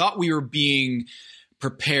because I thought we were being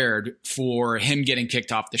prepared for him getting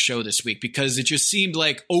kicked off the show this week, because it just seemed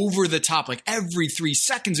like over the top, like every 3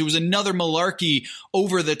 seconds it was another malarkey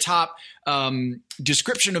over the top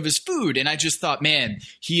description of his food. And I just thought, man,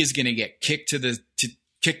 he is going to get kicked to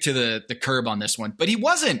the curb on this one, but he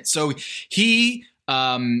wasn't. So he,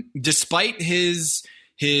 despite his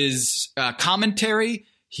commentary,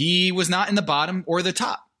 he was not in the bottom or the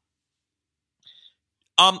top.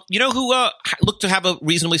 You know who looked to have a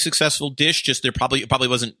reasonably successful dish? Just there probably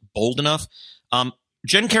wasn't bold enough.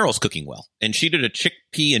 Jen Carroll's cooking well, and she did a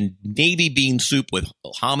chickpea and navy bean soup with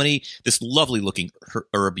hominy, this lovely looking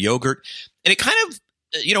herb yogurt, and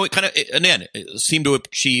it seemed to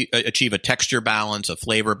achieve a texture balance, a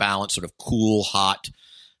flavor balance, sort of cool hot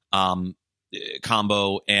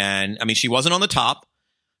combo. And I mean, she wasn't on the top,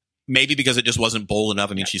 maybe because it just wasn't bold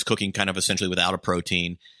enough. I mean, she's cooking kind of essentially without a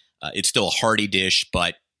protein. It's still a hearty dish,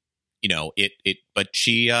 but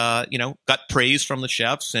she got praise from the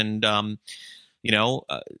chefs, and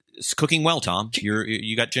it's cooking well. Tom,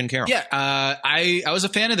 you got Jen Carroll. Yeah, I was a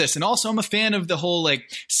fan of this, and also I'm a fan of the whole like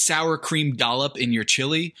sour cream dollop in your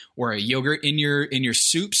chili or a yogurt in your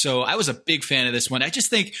soup. So I was a big fan of this one. I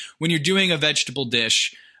just think when you're doing a vegetable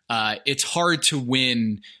dish, it's hard to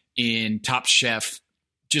win in Top Chef.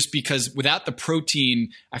 Just because without the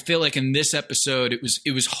protein, I feel like in this episode,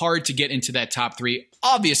 it was hard to get into that top 3.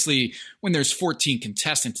 Obviously, when there's 14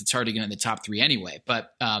 contestants, it's hard to get in the top 3 anyway.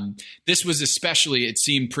 But this was especially, it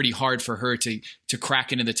seemed pretty hard for her to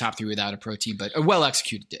crack into the top 3 without a protein, but a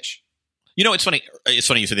well-executed dish. You know, it's funny. It's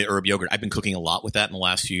funny you said the herb yogurt. I've been cooking a lot with that in the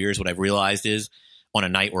last few years. What I've realized is on a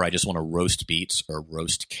night where I just want to roast beets or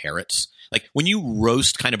roast carrots, like when you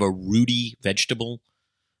roast kind of a rooty vegetable,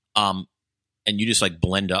 and you just like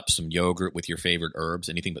blend up some yogurt with your favorite herbs,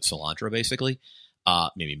 anything but cilantro, basically,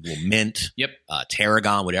 maybe a little mint,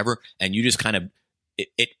 tarragon, whatever. And you just kind of,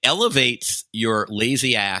 it elevates your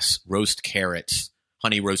lazy ass roast carrots,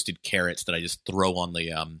 honey roasted carrots that I just throw on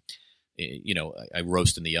the, I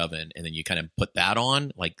roast in the oven, and then you kind of put that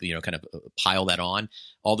on, like, kind of pile that on.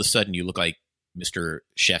 All of a sudden you look like Mr.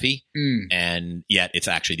 Chefy. And yet it's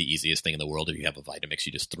actually the easiest thing in the world. If you have a Vitamix,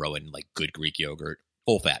 you just throw in like good Greek yogurt,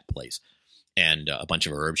 full fat place, and a bunch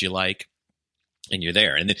of herbs you like, and you're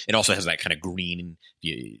there. And then it also has that kind of green,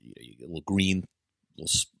 little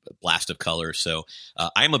blast of color. So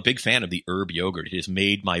I am a big fan of the herb yogurt. It has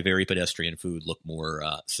made my very pedestrian food look more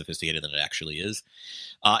sophisticated than it actually is.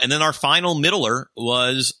 And then our final middler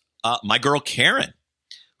was my girl Karen,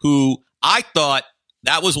 who I thought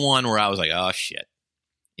that was one where I was like, oh shit.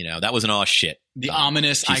 That was an oh shit. The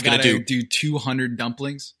ominous, I gotta do 200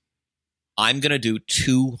 dumplings. I'm going to do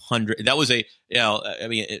 200. That was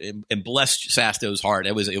and bless Sasto's heart.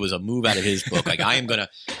 It was a move out of his book. Like I'm going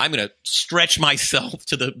to stretch myself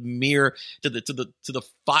to the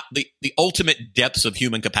ultimate depths of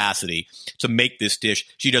human capacity to make this dish.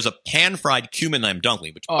 She does a pan-fried cumin lamb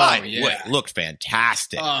dumpling, which by the way looked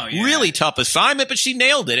fantastic. Oh, yeah. Really tough assignment, but she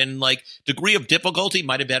nailed it. And like degree of difficulty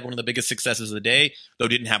might have had one of the biggest successes of the day, though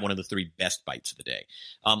didn't have one of the 3 best bites of the day.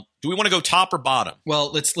 Do we want to go top or bottom?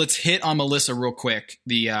 Well, let's hit on Melissa real quick.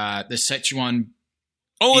 The Sichuan.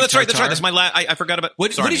 Oh, that's right. That's my last. I forgot about.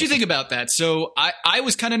 What did you think about that? So I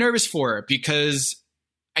was kind of nervous for her because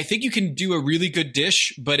I think you can do a really good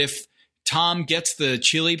dish, but if Tom gets the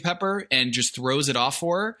chili pepper and just throws it off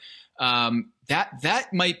for her,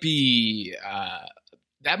 that might be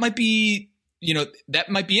that might be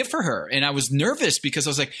it for her. And I was nervous because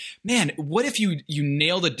I was like, man, what if you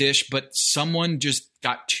nail the dish, but someone just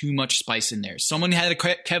got too much spice in there? Someone had a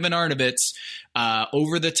Kevin Arnovitz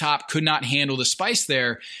over the top, could not handle the spice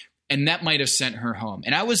there. And that might have sent her home.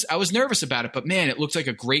 And I was nervous about it, but man, it looked like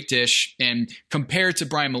a great dish. And compared to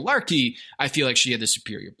Brian Malarkey, I feel like she had the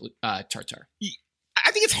superior tartare.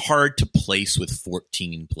 I think it's hard to place with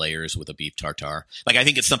 14 players with a beef tartare. Like, I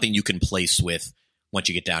think it's something you can place with once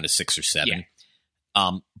you get down to 6 or 7. Yeah.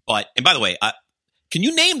 And by the way, can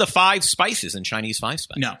you name the 5 spices in Chinese 5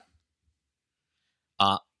 spice? No.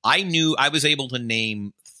 I was able to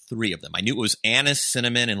name 3 of them. I knew it was anise,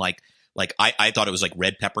 cinnamon, and I thought it was like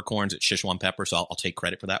red peppercorns at Sichuan pepper, so I'll take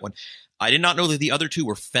credit for that one. I did not know that the other 2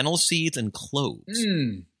 were fennel seeds and cloves.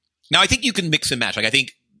 Now, I think you can mix and match. Like, I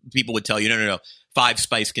think people would tell you, no, 5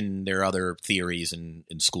 spice there are other theories in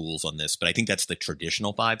schools on this, but I think that's the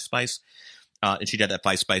traditional 5 spice. And she did that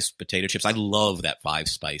 5 spice potato chips. I love that 5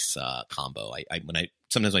 spice combo.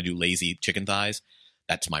 Sometimes I do lazy chicken thighs,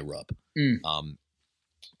 that's my rub.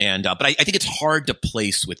 But I think it's hard to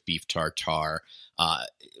place with beef tartare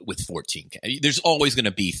with 14. There's always going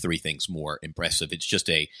to be 3 things more impressive. It's just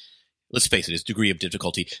let's face it, it's degree of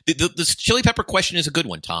difficulty. The chili pepper question is a good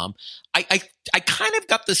one, Tom. I kind of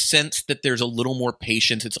got the sense that there's a little more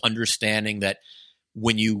patience. It's understanding that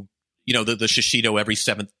when the shishito every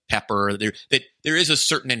 7th pepper, that there is a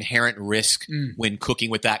certain inherent risk when cooking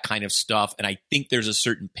with that kind of stuff. And I think there's a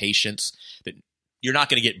certain patience that you're not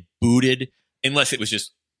going to get booted unless it was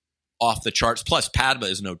just off the charts. Plus, Padma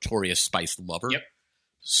is a notorious spice lover. Yep.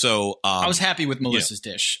 So I was happy with Melissa's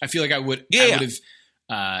dish. I feel like I would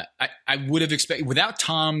have expected, without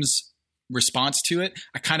Tom's response to it,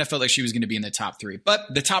 I kind of felt like she was going to be in the top 3.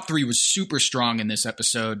 But the top 3 was super strong in this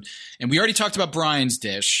episode. And we already talked about Brian's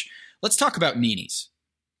dish. Let's talk about Nini's.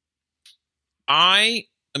 I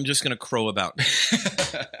am just going to crow about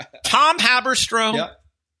Tom Haberstroh. Yep.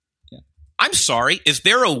 Yeah. I'm sorry. Is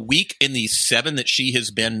there a week in the 7 that she has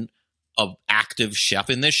been an active chef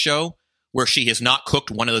in this show where she has not cooked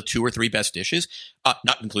one of the 2 or 3 best dishes?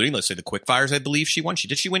 Not including, let's say, the Quickfires. I believe she won.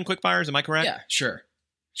 Did she win Quickfires? Am I correct? Yeah, sure.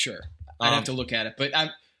 I'd have to look at it. But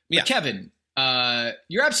Kevin,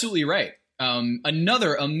 you're absolutely right.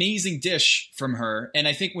 Another amazing dish from her. And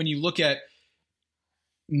I think when you look at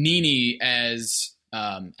Nini as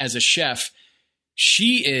a chef,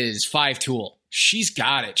 she is 5-tool. She's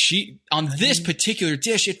got it. On this particular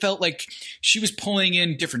dish, it felt like she was pulling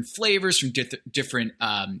in different flavors from different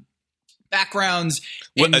backgrounds.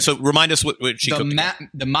 So remind us what she cooked.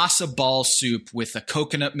 The masa ball soup with the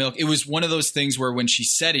coconut milk. It was one of those things where when she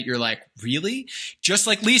said it, you're like, really? Just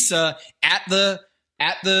like Lisa at the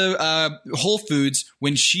Whole Foods,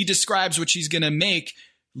 when she describes what she's going to make,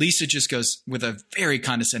 Lisa just goes with a very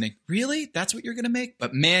condescending, really? That's what you're going to make?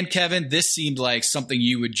 But man, Kevin, this seemed like something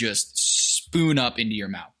you would just spoon up into your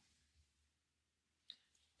mouth.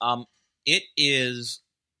 It is.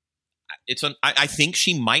 I think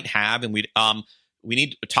she might have, and we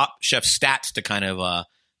need Top Chef Stats to kind of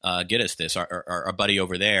get us this. Our buddy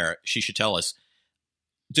over there, she should tell us.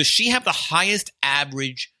 Does she have the highest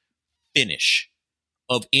average finish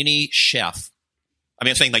of any chef? I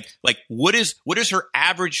mean, I'm saying like what is her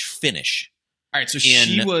average finish? All right, so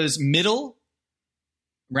she was middle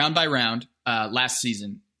round by round last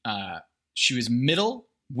season. She was middle,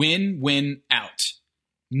 win, out.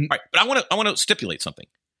 All right, but I want to stipulate something.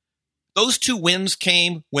 Those 2 wins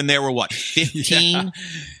came when there were 15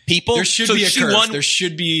 people. There should be a curve. There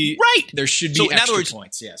should be There should be extra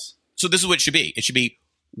points. Yes. So this is what it should be. It should be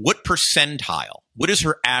what percentile? What is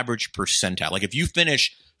her average percentile? Like if you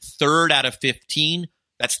finish 3rd out of 15,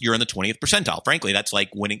 you're in the 20th percentile. Frankly, that's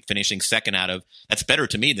like finishing 2nd out of. That's better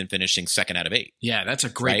to me than finishing 2nd out of 8. Yeah, that's a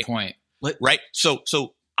great point. Right. So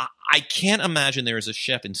I can't imagine there is a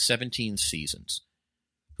chef in 17 seasons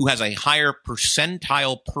who has a higher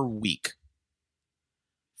percentile per week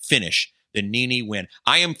finish the Nene win.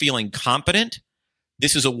 I am feeling confident.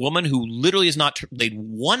 This is a woman who literally has not laid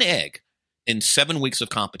one egg in 7 weeks of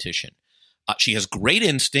competition. She has great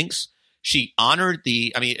instincts. She honored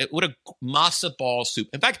what a masa ball soup.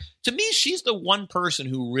 In fact, to me, she's the one person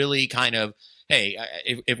who really kind of, hey,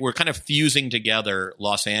 if we're kind of fusing together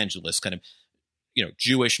Los Angeles, kind of,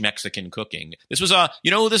 Jewish Mexican cooking. This was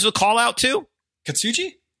this was a call out too?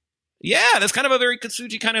 Katsuji? Yeah, that's kind of a very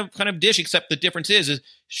Katsuji kind of dish, except the difference is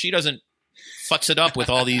she doesn't futz it up with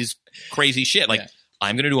all these crazy shit. Like,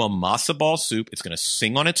 I'm going to do a masa ball soup. It's going to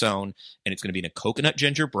sing on its own, and it's going to be in a coconut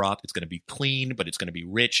ginger broth. It's going to be clean, but it's going to be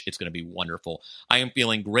rich. It's going to be wonderful. I am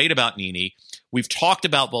feeling great about Nene. We've talked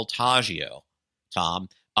about Voltaggio, Tom.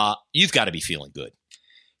 You've got to be feeling good.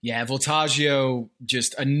 Yeah, Voltaggio,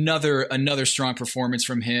 just another strong performance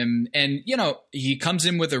from him. And, he comes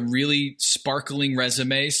in with a really sparkling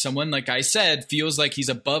resume. Someone, like I said, feels like he's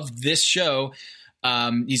above this show.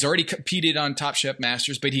 He's already competed on Top Chef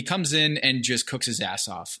Masters, but he comes in and just cooks his ass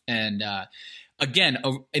off. And again,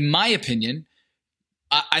 in my opinion,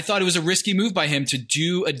 I thought it was a risky move by him to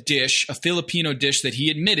do a Filipino dish that he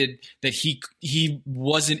admitted that he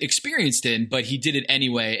wasn't experienced in, but he did it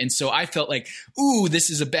anyway. And so I felt like, ooh, this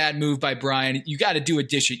is a bad move by Brian. You got to do a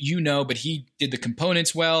dish that but he did the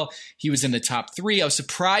components well. He was in the top 3. I was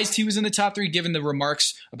surprised he was in the top 3 given the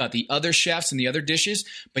remarks about the other chefs and the other dishes,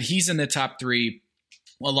 but he's in the top 3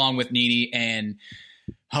 along with Nene. And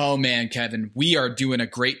oh man, Kevin, we are doing a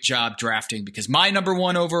great job drafting because my number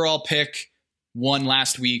 1 overall pick won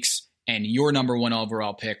last week's, and your number 1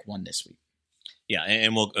 overall pick won this week. Yeah,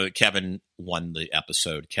 and Kevin won the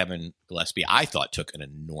episode. Kevin Gillespie, I thought, took an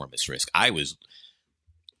enormous risk. I was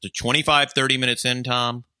the 25, 30 minutes in,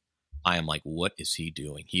 Tom. I am like, what is he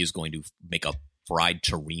doing? He is going to make a fried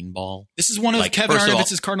terrine ball. This is one of Kevin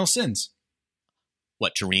Arnovitz's cardinal sins.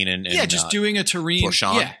 What, terrine and just doing a terrine.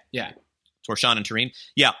 Torchon? Yeah. Torchon and terrine?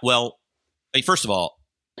 Yeah, well, first of all,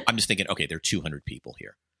 I'm just thinking, okay, there are 200 people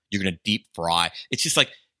here. You're going to deep fry. It's just like,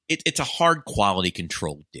 it's a hard quality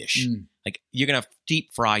controlled dish. Like, you're going to deep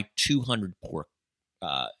fry 200 pork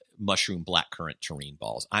mushroom blackcurrant terrine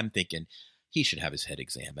balls. I'm thinking he should have his head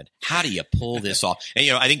examined. How do you pull this off? And,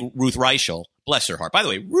 I think Ruth Reichel, bless her heart. By the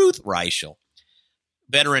way, Ruth Reichel,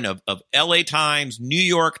 veteran of LA Times, New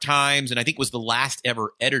York Times, and I think was the last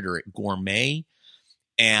ever editor at Gourmet.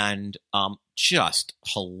 And just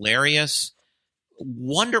hilarious.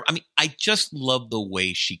 I just love the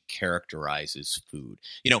way she characterizes food.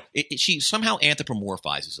 She somehow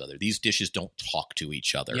anthropomorphizes these dishes don't talk to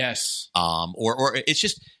each other. Yes. Or it's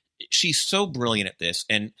just, she's so brilliant at this.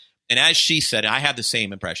 And as she said, I had the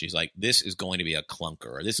same impression. She's like, this is going to be a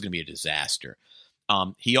clunker, or this is going to be a disaster.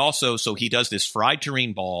 He does this fried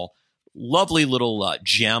terrine ball, lovely little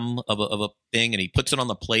gem of a thing, and he puts it on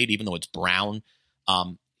the plate, even though it's brown.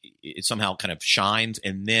 It somehow kind of shines,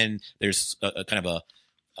 and then there's a kind of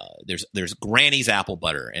there's Granny's apple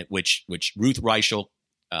butter, which Ruth Reichel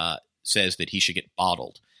says that he should get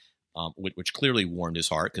bottled, which clearly warmed his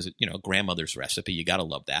heart because grandmother's recipe, you got to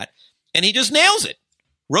love that, and he just nails it.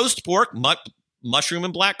 Roast pork, mushroom,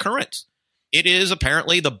 and black currants. It is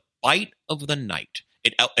apparently the bite of the night.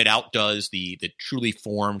 It outdoes the truly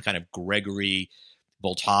formed kind of Gregory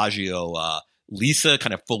Voltaggio, Lisa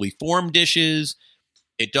kind of fully formed dishes.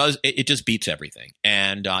 It just beats everything.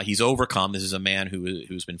 And he's overcome. This is a man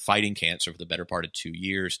who's been fighting cancer for the better part of 2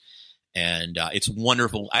 years. And it's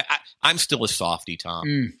wonderful. I'm still a softie,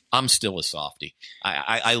 Tom. I'm still a softie.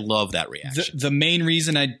 I love that reaction. The main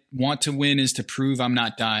reason I want to win is to prove I'm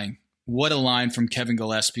not dying. What a line from Kevin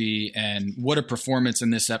Gillespie, and what a performance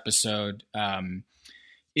in this episode.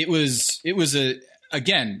 It was a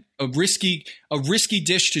risky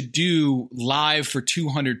dish to do live for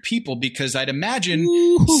 200 people, because I'd imagine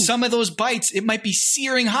some of those bites, it might be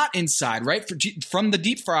searing hot inside, right? From the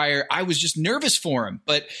deep fryer, I was just nervous for him,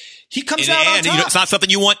 but he comes out on top. It's not something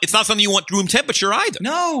you want. It's not something you want room temperature either.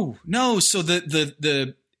 No. So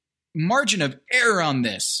the margin of error on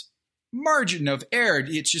this.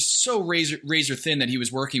 It's just so razor thin that he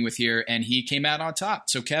was working with here, and he came out on top.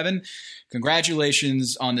 So Kevin,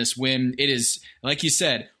 congratulations on this win. It is, like you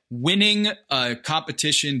said, winning a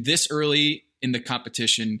competition this early in the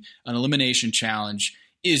competition, an elimination challenge,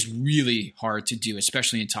 is really hard to do,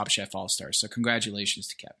 especially in Top Chef All-Stars. So congratulations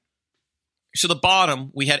to Kevin. So the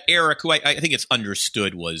bottom, we had Eric, who I think it's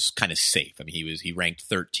understood was kind of safe. I mean, he ranked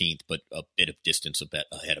 13th, but a bit of distance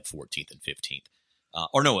ahead of 14th and 15th.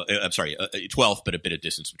 12th, but a bit of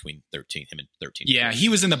distance between him and 13th. Yeah, he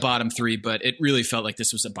was in the bottom 3, but it really felt like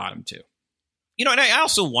this was the bottom 2. And I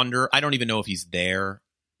also wonder, I don't even know if he's there,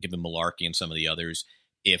 given Malarkey and some of the others,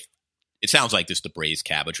 if it sounds like this, the braised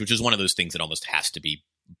cabbage, which is one of those things that almost has to be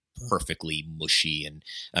perfectly mushy. And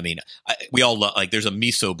I mean, we all love, like, there's a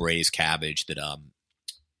miso braised cabbage that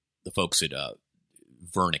the folks at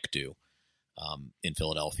Vernick do in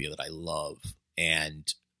Philadelphia that I love.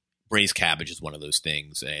 And braised cabbage is one of those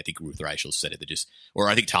things. I think Ruth Reichel said it that just, or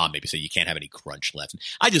I think Tom maybe said you can't have any crunch left.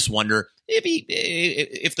 I just wonder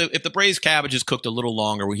if the braised cabbage is cooked a little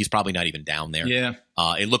longer, he's probably not even down there. Yeah.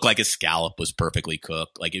 It looked like his scallop was perfectly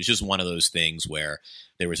cooked. Like, it was just one of those things where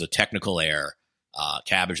there was a technical error,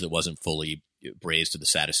 cabbage that wasn't fully braised to the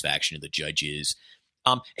satisfaction of the judges.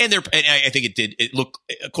 And I think it looked,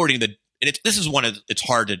 according to it's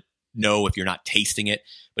hard to know if you're not tasting it,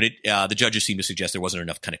 but the judges seem to suggest there wasn't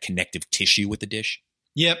enough kind of connective tissue with the dish.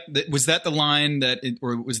 Yep. Was that the line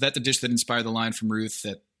or was that the dish that inspired the line from Ruth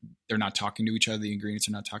that they're not talking to each other? The ingredients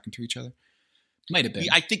are not talking to each other? Might have been.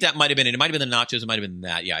 I think that might have been it. It might have been the nachos. It might have been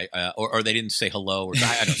that. Yeah. Or they didn't say hello. Or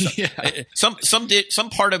I don't know. Yeah. Some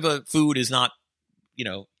part of a food is not,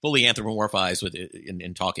 fully anthropomorphized with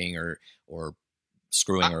in talking or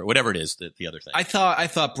screwing or whatever it is, the other thing. I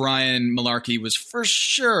thought Brian Malarkey was for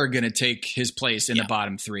sure going to take his place in the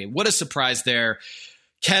bottom three. What a surprise there.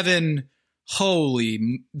 Kevin,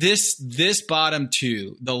 this bottom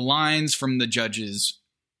two, the lines from the judges,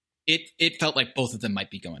 it felt like both of them might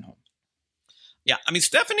be going home. Yeah, I mean,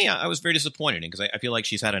 Stephanie, I was very disappointed in because I feel like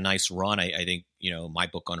she's had a nice run. I think, my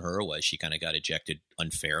book on her was she kind of got ejected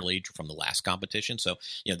unfairly from the last competition. So,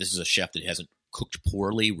 this is a chef that hasn't cooked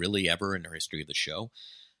poorly really ever in the history of the show.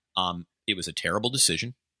 It was a terrible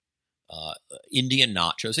decision. Indian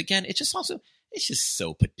nachos, again, it's just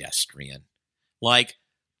so pedestrian. Like,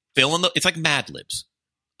 it's like Mad Libs.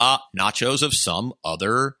 Nachos of some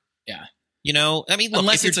other, I mean, look,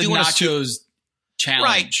 unless it's a nachos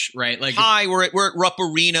challenge, right? Like, hi, we're at Rupp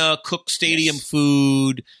Arena, cook stadium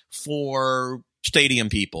food for stadium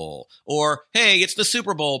people, or hey, it's the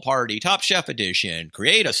Super Bowl party, Top Chef edition.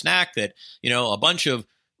 Create a snack that a bunch of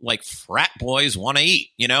like frat boys want to eat.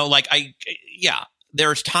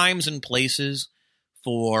 There's times and places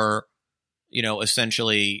for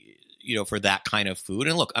essentially for that kind of food.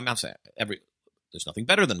 And look, I'm not saying there's nothing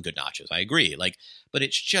better than good nachos. I agree. But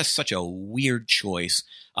it's just such a weird choice,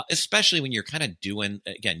 especially when you're kind of doing,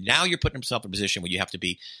 again, now you're putting yourself in a position where you have to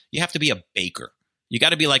be a baker. You got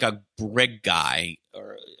to be like a bread guy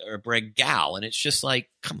or a bread gal. And it's just like,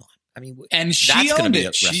 come on. I mean, and she owned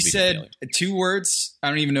it. She said 2 words. I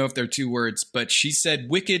don't even know if they're 2 words, but she said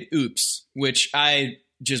wicked oops, which I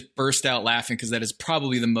just burst out laughing because that is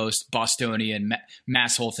probably the most Bostonian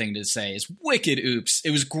masshole thing to say is wicked oops.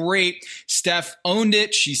 It was great. Steph owned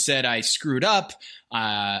it. She said, I screwed up.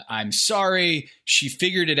 I'm sorry. She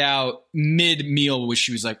figured it out mid-meal where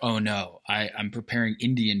she was like, oh no, I'm preparing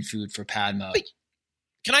Indian food for Padma. Wait,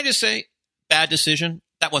 can I just say, bad decision?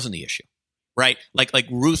 That wasn't the issue. Right? Like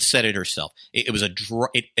Ruth said it herself. It was a dry,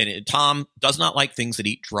 Tom does not like things that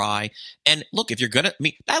eat dry. And look, if you're going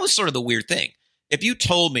to, that was sort of the weird thing. If you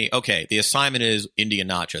told me, okay, the assignment is Indian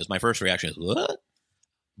nachos, my first reaction is, what?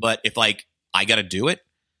 But if I got to do it,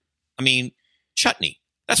 chutney.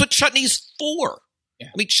 That's what chutney's for. Yeah.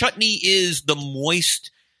 Chutney is the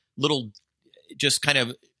moist little, just kind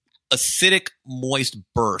of acidic, moist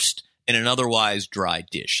burst in an otherwise dry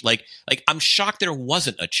dish. Like I'm shocked there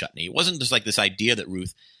wasn't a chutney. It wasn't just like this idea that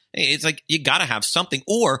Ruth, it's like you got to have something.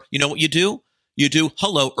 Or you know what you do? You do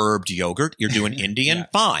hello herbed yogurt. You're doing Indian, yeah,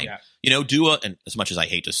 fine. Yeah. And as much as I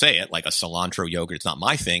hate to say it, like a cilantro yogurt, it's not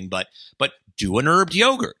my thing, but do an herbed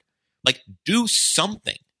yogurt. Like do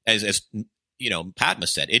something, as Padma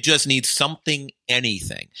said. It just needs something,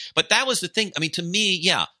 anything. But that was the thing. To me,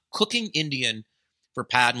 yeah, cooking Indian for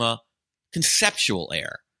Padma, conceptual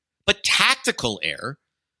error. But tactical error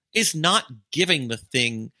is not giving the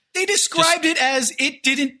thing. They described it as it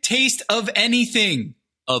didn't taste of anything.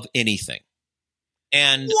 Of anything.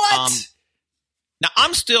 And what? Now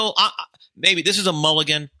I'm still maybe this is a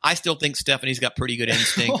mulligan. I still think Stephanie's got pretty good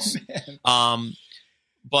instincts.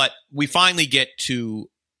 But we finally get to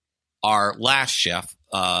our last chef,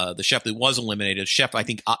 the chef that was eliminated. Chef, I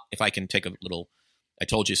think if I can take a little, I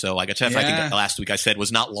told you so. Like a chef, yeah. I think last week I said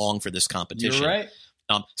was not long for this competition. You're right.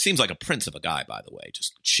 Seems like a prince of a guy, by the way.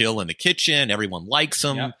 Just chill in the kitchen. Everyone likes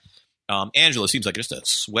him. Yep. Angelo seems like just a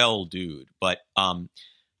swell dude. But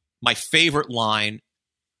my favorite line,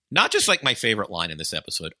 not just like my favorite line in this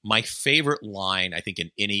episode, my favorite line, I think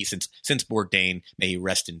in any, since Bourdain, may he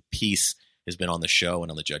rest in peace, has been on the show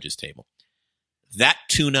and on the judges' table. That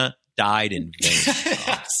tuna died in vain.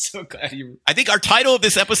 I'm so glad you. I think our title of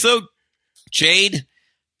this episode, Jade,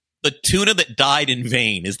 The tuna that died in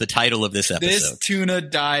vain is the title of this episode. This tuna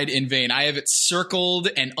died in vain. I have it circled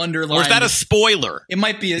and underlined. Or is that a spoiler? It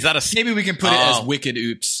might be. Maybe we can put it as wicked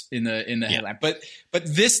oops in the headline. But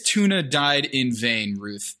this tuna died in vain,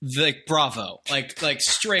 Ruth. Like, bravo. Like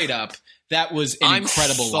straight up. That was an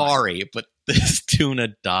incredible line. I'm sorry, but this tuna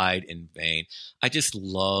died in vain. I just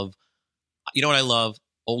love, you know what I love?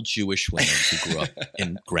 Old Jewish women who grew up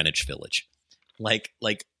in Greenwich Village. Like,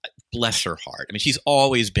 bless her heart. I mean, she's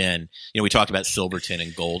always been, we talked about Silverton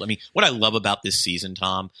and Gold. I mean, what I love about this season,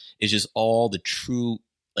 Tom, is just all the true,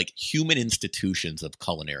 human institutions of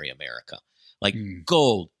culinary America.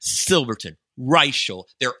 Gold, Silverton, Reichel,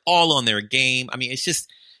 they're all on their game. I mean,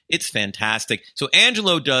 it's fantastic. So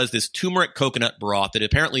Angelo does this turmeric coconut broth that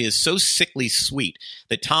apparently is so sickly sweet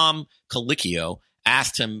that Tom Colicchio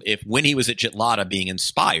asked him if, when he was at Jitlada being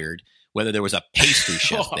inspired, whether there was a pastry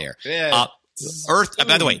chef there. Yeah.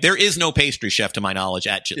 By the way, there is no pastry chef to my knowledge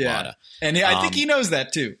at Jitlada. Yeah. And I think he knows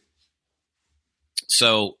that too.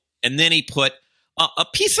 So, and then he put a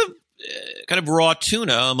piece of kind of raw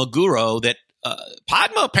tuna, a maguro, that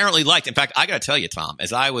Padma apparently liked. In fact, I got to tell you, Tom,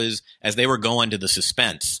 as they were going to the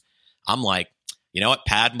suspense, I'm like, you know what?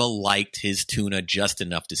 Padma liked his tuna just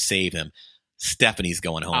enough to save him. Stephanie's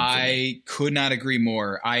going home. I could not agree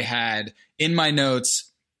more. I had in my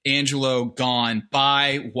notes, Angelo gone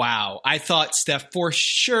by. Wow. I thought Steph for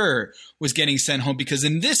sure was getting sent home because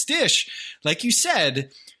in this dish, like you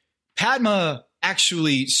said, Padma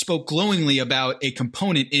actually spoke glowingly about a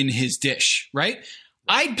component in his dish, right?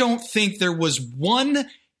 I don't think there was one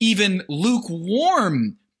even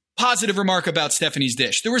lukewarm positive remark about Stephanie's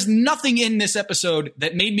dish. There was nothing in this episode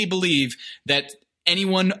that made me believe that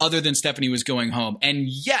anyone other than Stephanie was going home. And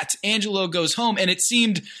yet Angelo goes home, and it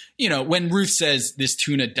seemed, when Ruth says this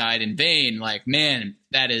tuna died in vain, like, man,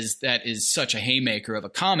 that is such a haymaker of a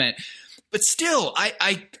comment. But still,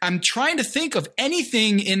 I'm trying to think of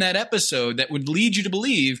anything in that episode that would lead you to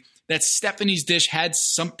believe that Stephanie's dish had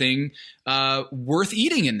something worth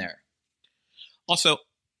eating in there. Also,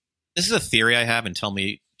 this is a theory I have, and tell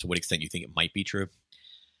me to what extent you think it might be true.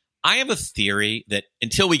 I have a theory that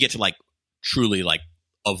until we get to truly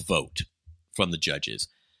a vote from the judges,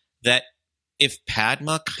 that if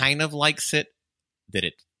Padma kind of likes it, that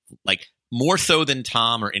it more so than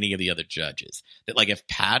Tom or any of the other judges, that if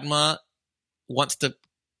Padma wants to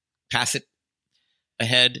pass it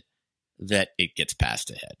ahead, that it gets passed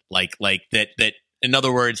ahead. That in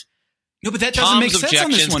other words, no, but that doesn't make sense. Tom's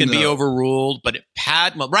objections on this one, can be overruled, but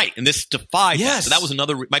Padma, right? And this defied. Yes. That. So that was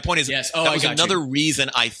another. My point is, yes. That was another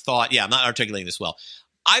reason I thought. Yeah, I'm not articulating this well.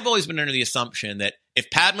 I've always been under the assumption that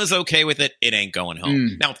if Padma's okay with it, it ain't going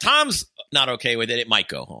home. Now, if Tom's not okay with it, it might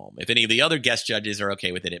go home. If any of the other guest judges are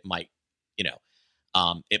okay with it, it might,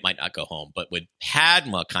 it might not go home. But when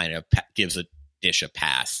Padma kind of gives a dish a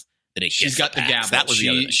pass, that she's got the gavel. That was the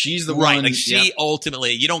other thing. She's the right. one. She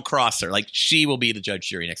ultimately, you don't cross her. She will be the judge,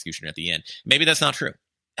 jury, and executioner at the end. Maybe that's not true.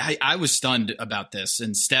 I was stunned about this,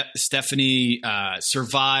 and Stephanie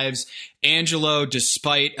survives. Angelo,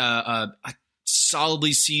 despite a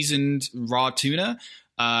solidly seasoned raw tuna,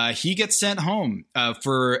 he gets sent home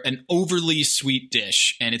for an overly sweet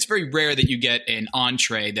dish. And it's very rare that you get an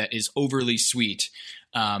entree that is overly sweet.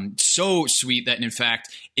 So sweet that, in fact,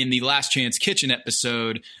 in the Last Chance Kitchen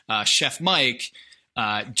episode, Chef Mike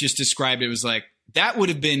just described it was like, that would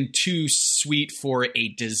have been too sweet for a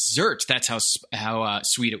dessert. That's how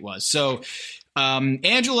sweet it was. So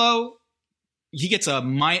Angelo, he gets a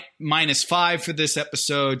 -5 for this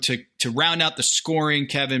episode to round out the scoring.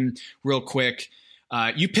 Kevin, real quick,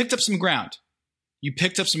 you picked up some ground.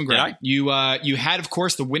 Yeah. You had, of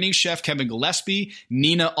course, the winning chef Kevin Gillespie,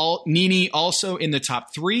 Nini also in the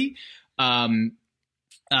top 3.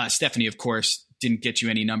 Stephanie, of course, didn't get you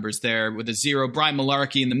any numbers there with a 0. Brian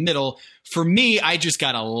Malarkey in the middle. For me, I just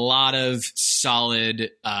got a lot of solid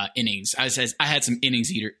innings. I had some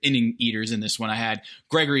inning eaters in this one. I had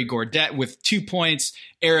Gregory Gordet with 2 points,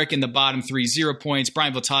 Eric in the bottom 3, 0 points,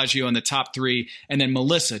 Brian Voltaggio in the top 3, and then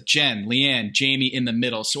Melissa, Jen, Leanne, Jamie in the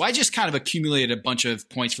middle. So I just kind of accumulated a bunch of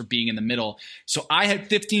points for being in the middle. So I had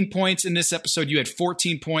 15 points in this episode. You had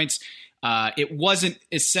 14 points. It wasn't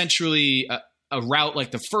essentially a route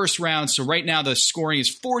like the first round. So right now the scoring is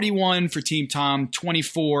 41 for Team Tom,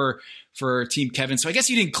 24 for Team Kevin. So I guess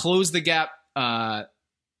you didn't close the gap.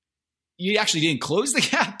 You actually didn't close the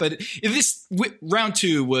gap, but if this round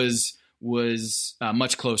 2 was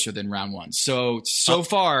much closer than round 1. So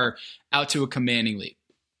far out to a commanding lead.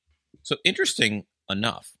 So interesting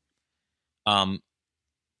enough, the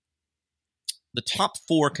top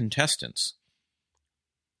 4 contestants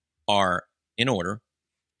are in order: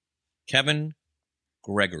 Kevin,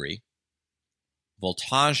 Gregory,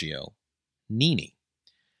 Voltaggio, Nini.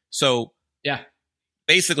 So Yeah.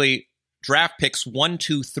 basically, draft picks 1,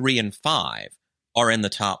 2, 3, and 5 are in the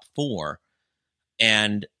top 4.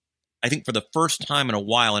 And I think for the first time in a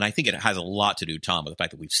while, and I think it has a lot to do, Tom, with the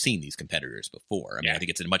fact that we've seen these competitors before. I mean, I think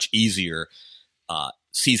it's a much easier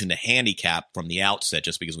season to handicap from the outset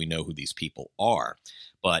just because we know who these people are.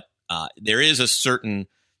 But there is a certain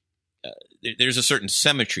there's a certain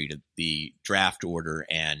symmetry to the draft order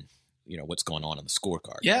and what's going on in the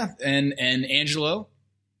scorecard. Yeah, and Angelo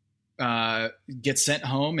gets sent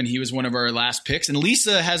home, and he was one of our last picks. And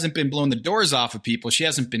Lisa hasn't been blowing the doors off of people. She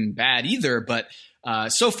hasn't been bad either, but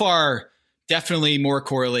so far, definitely more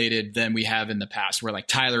correlated than we have in the past, where like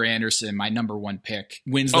Tyler Anderson, my number 1 pick,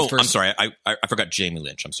 wins the first. I'm sorry. I forgot Jamie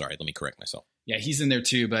Lynch. I'm sorry. Let me correct myself. Yeah, he's in there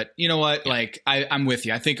too. But you know what? Yeah. Like I'm with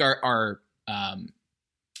you. I think our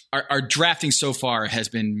drafting so far has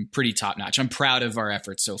been pretty top notch. I'm proud of our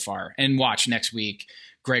efforts so far. And watch next week,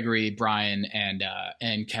 Gregory, Brian,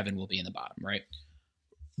 and Kevin will be in the bottom, right?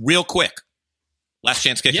 Real quick, Last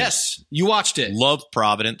Chance Kitchen. Yes, you watched it. Love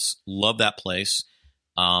Providence. Love that place.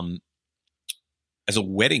 As a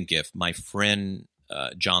wedding gift, my friend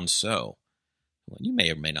John So, well, you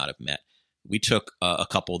may or may not have met, we took a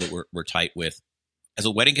couple that we're tight with. As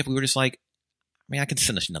a wedding gift, we were just like, I could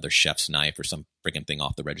send us another chef's knife or some freaking thing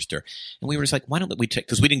off the register. And we were just like, why don't we take,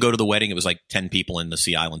 because we didn't go to the wedding. It was like 10 people in the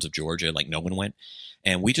Sea Islands of Georgia. Like no one went.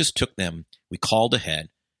 And we just took them. We called ahead.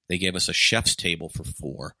 They gave us a chef's table for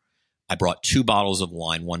 4. I brought 2 bottles of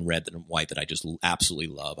wine, one red and white that I just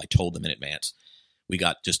absolutely love. I told them in advance.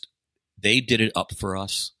 They did it up for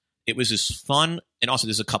us. It was just fun. And also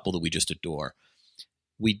there's a couple that we just adore.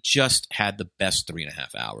 We just had the best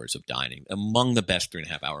 3.5 hours of dining. Among the best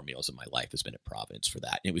 3.5 hour meals of my life has been at Providence for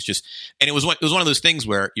that. And it was one of those things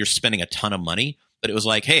where you're spending a ton of money, but it was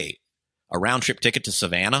like, hey, a round trip ticket to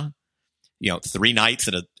Savannah, 3 nights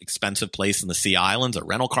at an expensive place in the Sea Islands, a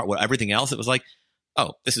rental car, everything else. It was like,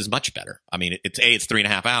 oh, this is much better. I mean, it's A, it's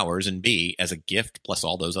 3.5 hours, and B, as a gift plus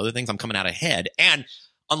all those other things, I'm coming out ahead. And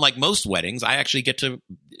unlike most weddings, I actually get to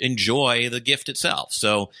enjoy the gift itself.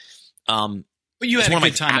 So, but you had one a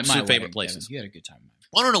of good my time absolute at my favorite wedding, places. Kevin. You had a good time.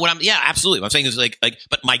 I don't know yeah, absolutely. What I'm saying is like,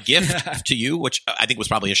 but my gift to you, which I think was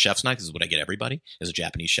probably a chef's knife, this is what I get everybody, is a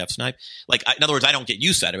Japanese chef's knife. Like, in other words, I don't get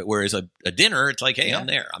use out of it. Whereas a dinner, it's like, hey, I'm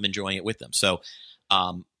there. I'm enjoying it with them. So,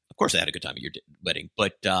 of course I had a good time at your wedding.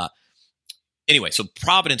 But anyway, so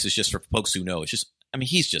Providence is just for folks who know. It's just,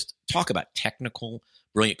 he's just, talk about technical,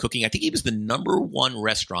 brilliant cooking. I think he was the number 1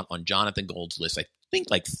 restaurant on Jonathan Gold's list, I think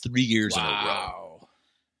like 3 years in a row.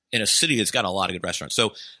 In a city that's got a lot of good restaurants.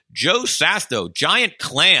 So Joe Sasto, giant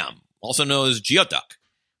clam, also known as geoduck,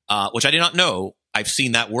 which I did not know. I've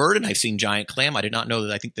seen that word and I've seen giant clam. I did not know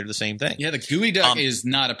that. I think they're the same thing. Yeah, the gooey duck is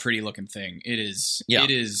not a pretty looking thing. It is. Yeah,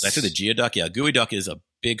 it is. I said the geoduck. Yeah, gooey duck is a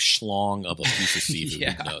big schlong of a piece of seafood.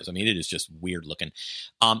 Yeah. Who knows? It is just weird looking.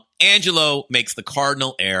 Angelo makes the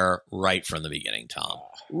cardinal error right from the beginning, Tom.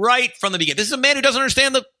 Right from the beginning. This is a man who doesn't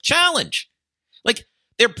understand the challenge. Like,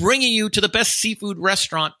 they're bringing you to the best seafood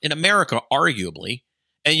restaurant in America, arguably,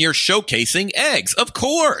 and you're showcasing eggs. Of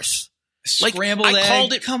course. Scrambled egg.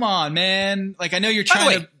 Called it. Come on, man. Like, I know you're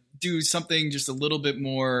trying to do something just a little bit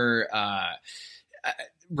more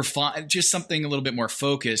refined, just something a little bit more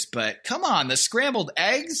focused, but come on, the scrambled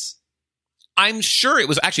eggs? I'm sure it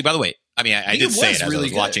was actually, by the way, I did say it as I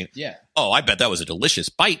was watching. Yeah. Oh, I bet that was a delicious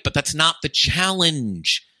bite, but that's not the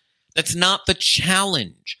challenge. That's not the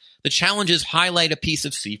challenge. The challenge is highlight a piece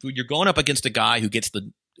of seafood. You're going up against a guy who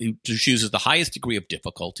chooses the highest degree of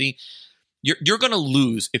difficulty. You're going to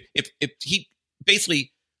lose if he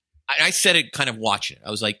basically. I said it kind of watching it.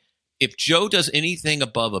 I was like, if Joe does anything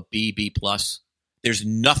above a B plus, there's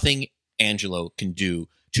nothing Angelo can do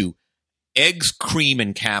to eggs, cream,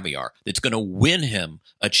 and caviar that's going to win him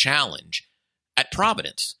a challenge at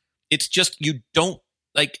Providence. It's just you don't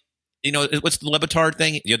like. What's the Le Batard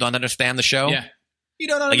thing? You don't understand the show. Yeah. You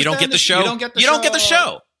don't get the show. You don't get the show. You don't get the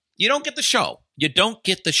show. You don't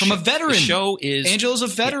get the show. From a veteran. The show is Angelo's a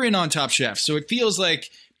veteran on Top Chef, so it feels like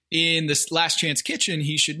in this Last Chance Kitchen,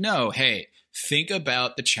 he should know. Hey, think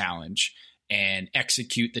about the challenge and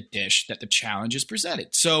execute the dish that the challenge is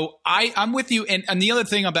presented. So I'm with you. And the other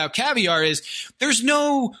thing about caviar is there's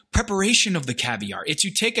no preparation of the caviar. It's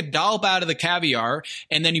you take a dollop out of the caviar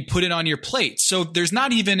and then you put it on your plate. So there's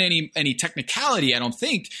not even any technicality, I don't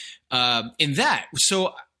think, in that.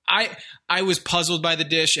 So I was puzzled by the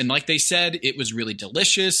dish, and like they said, it was really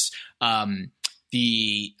delicious.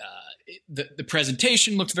 The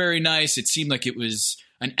presentation looked very nice. It seemed like it was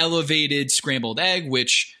an elevated scrambled egg,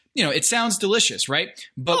 which it sounds delicious, right?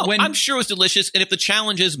 But I'm sure it's delicious. And if the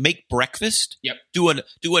challenge is make breakfast, do an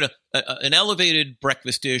elevated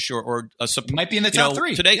breakfast dish or a might be in the top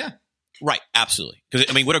 3 today. Yeah. Right. Absolutely.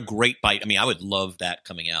 Because what a great bite. I would love that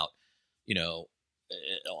coming out,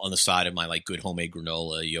 on the side of my like good homemade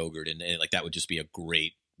granola yogurt. And like, that would just be a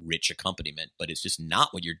great, rich accompaniment, but it's just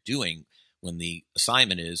not what you're doing when the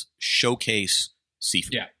assignment is showcase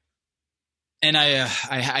seafood. Yeah. And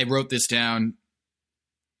I wrote this down.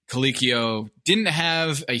 Colicchio didn't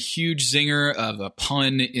have a huge zinger of a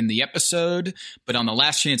pun in the episode, but on the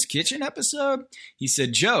Last Chance Kitchen episode, he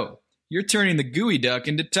said, "Joe, you're turning the gooey duck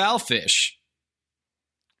into talfish."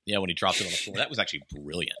 Yeah, when he dropped it on the floor, that was actually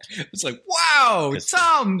brilliant. It's like, wow,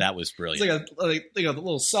 Tom, that was brilliant. It's like a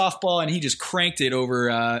little softball, and he just cranked it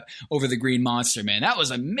over the green monster. Man, that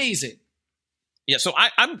was amazing. Yeah, so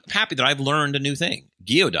I'm happy that I've learned a new thing,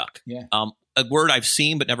 geoduck. Yeah, a word I've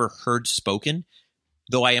seen but never heard spoken.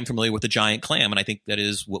 Though I am familiar with the giant clam, and I think that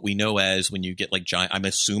is what we know as when you get like giant. I'm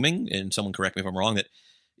assuming, and someone correct me if I'm wrong, that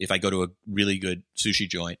if I go to a really good sushi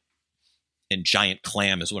joint and giant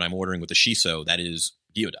clam is what I'm ordering with the shiso, that is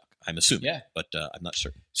geoduck. I'm assuming, but I'm not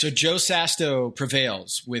certain. So Joe Sasto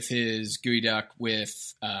prevails with his gooey duck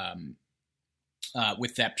with that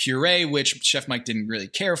puree, which Chef Mike didn't really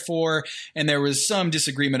care for, and there was some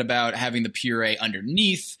disagreement about having the puree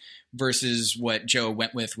underneath versus what Joe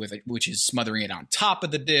went with it, which is smothering it on top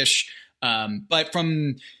of the dish. But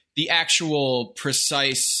from the actual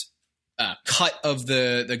precise cut of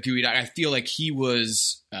the gooey duck, I feel like he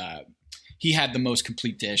had the most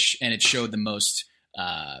complete dish, and it showed the most,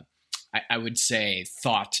 I would say,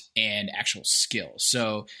 thought and actual skill.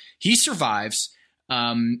 So he survives.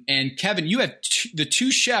 And Kevin, you have the 2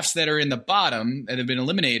 chefs that are in the bottom that have been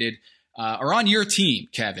eliminated are on your team,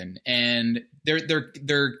 Kevin, and there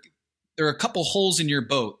are a couple holes in your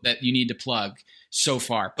boat that you need to plug so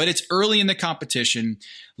far, but it's early in the competition.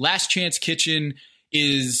 Last Chance Kitchen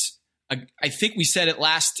is, I think we said it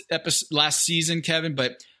last season, Kevin,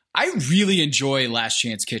 but I really enjoy Last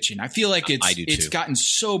Chance Kitchen. I feel like it's gotten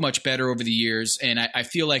so much better over the years, and I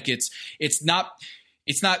feel like it's not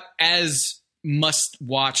as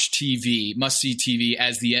must-see TV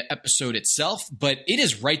as the episode itself, but it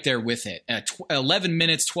is right there with it. 11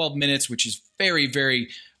 minutes, 12 minutes, which is very, very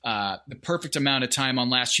the perfect amount of time on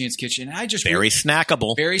Last Chance Kitchen. And I just very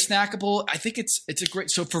snackable. I think it's a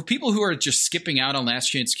great. So for people who are just skipping out on Last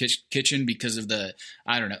Chance Kitchen because of the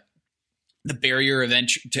barrier of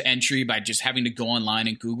entry by just having to go online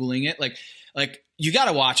and Googling it, like you got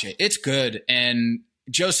to watch it. It's good, and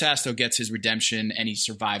Joe Sasto gets his redemption, and he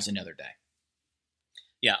survives another day.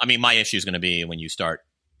 Yeah, my issue is going to be when you start,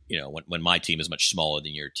 when my team is much smaller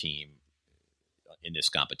than your team in this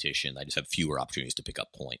competition, I just have fewer opportunities to pick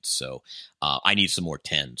up points. So I need some more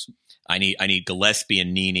 10s. I need Gillespie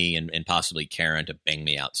and Nini and possibly Karen to bang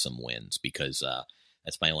me out some wins, because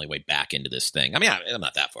that's my only way back into this thing. I'm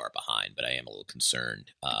not that far behind, but I am a little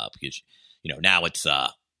concerned because now it's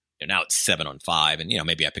 7 on 5, and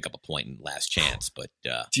maybe I pick up a point in Last Chance. But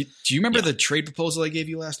do you remember the trade proposal I gave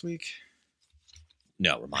you last week?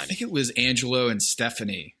 No, remind me. I think it was Angelo and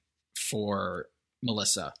Stephanie for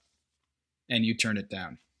Melissa, and you turned it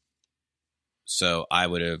down. So I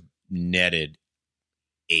would have netted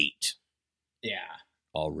 8. Yeah.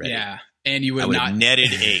 Already. Yeah, and you would not have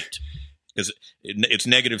netted 8 because it's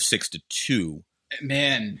 -6-2.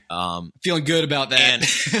 Man, feeling good about that.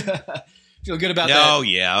 Feel good about that. Oh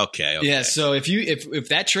yeah, okay. Yeah. So if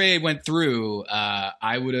that trade went through,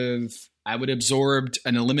 I would have absorbed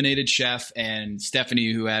an eliminated chef and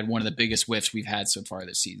Stephanie, who had one of the biggest whiffs we've had so far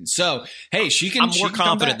this season. So hey, I'm more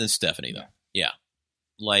confident than Stephanie though. Yeah.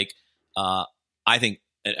 Like I think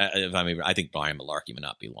Brian Malarkey might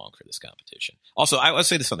not be long for this competition. Also, I would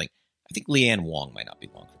say this something. I think Leanne Wong might not be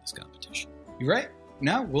long for this competition. You're right.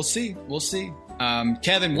 No, we'll see.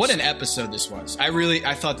 Kevin, what an episode this was.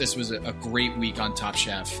 I thought this was a great week on Top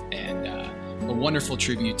Chef, and a wonderful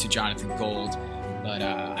tribute to Jonathan Gold. But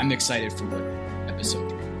I'm excited for what episode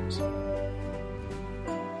 3 brings.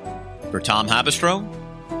 For Tom Habistro,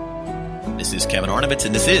 this is Kevin Arnovitz,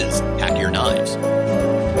 and this is Pack Your Knives.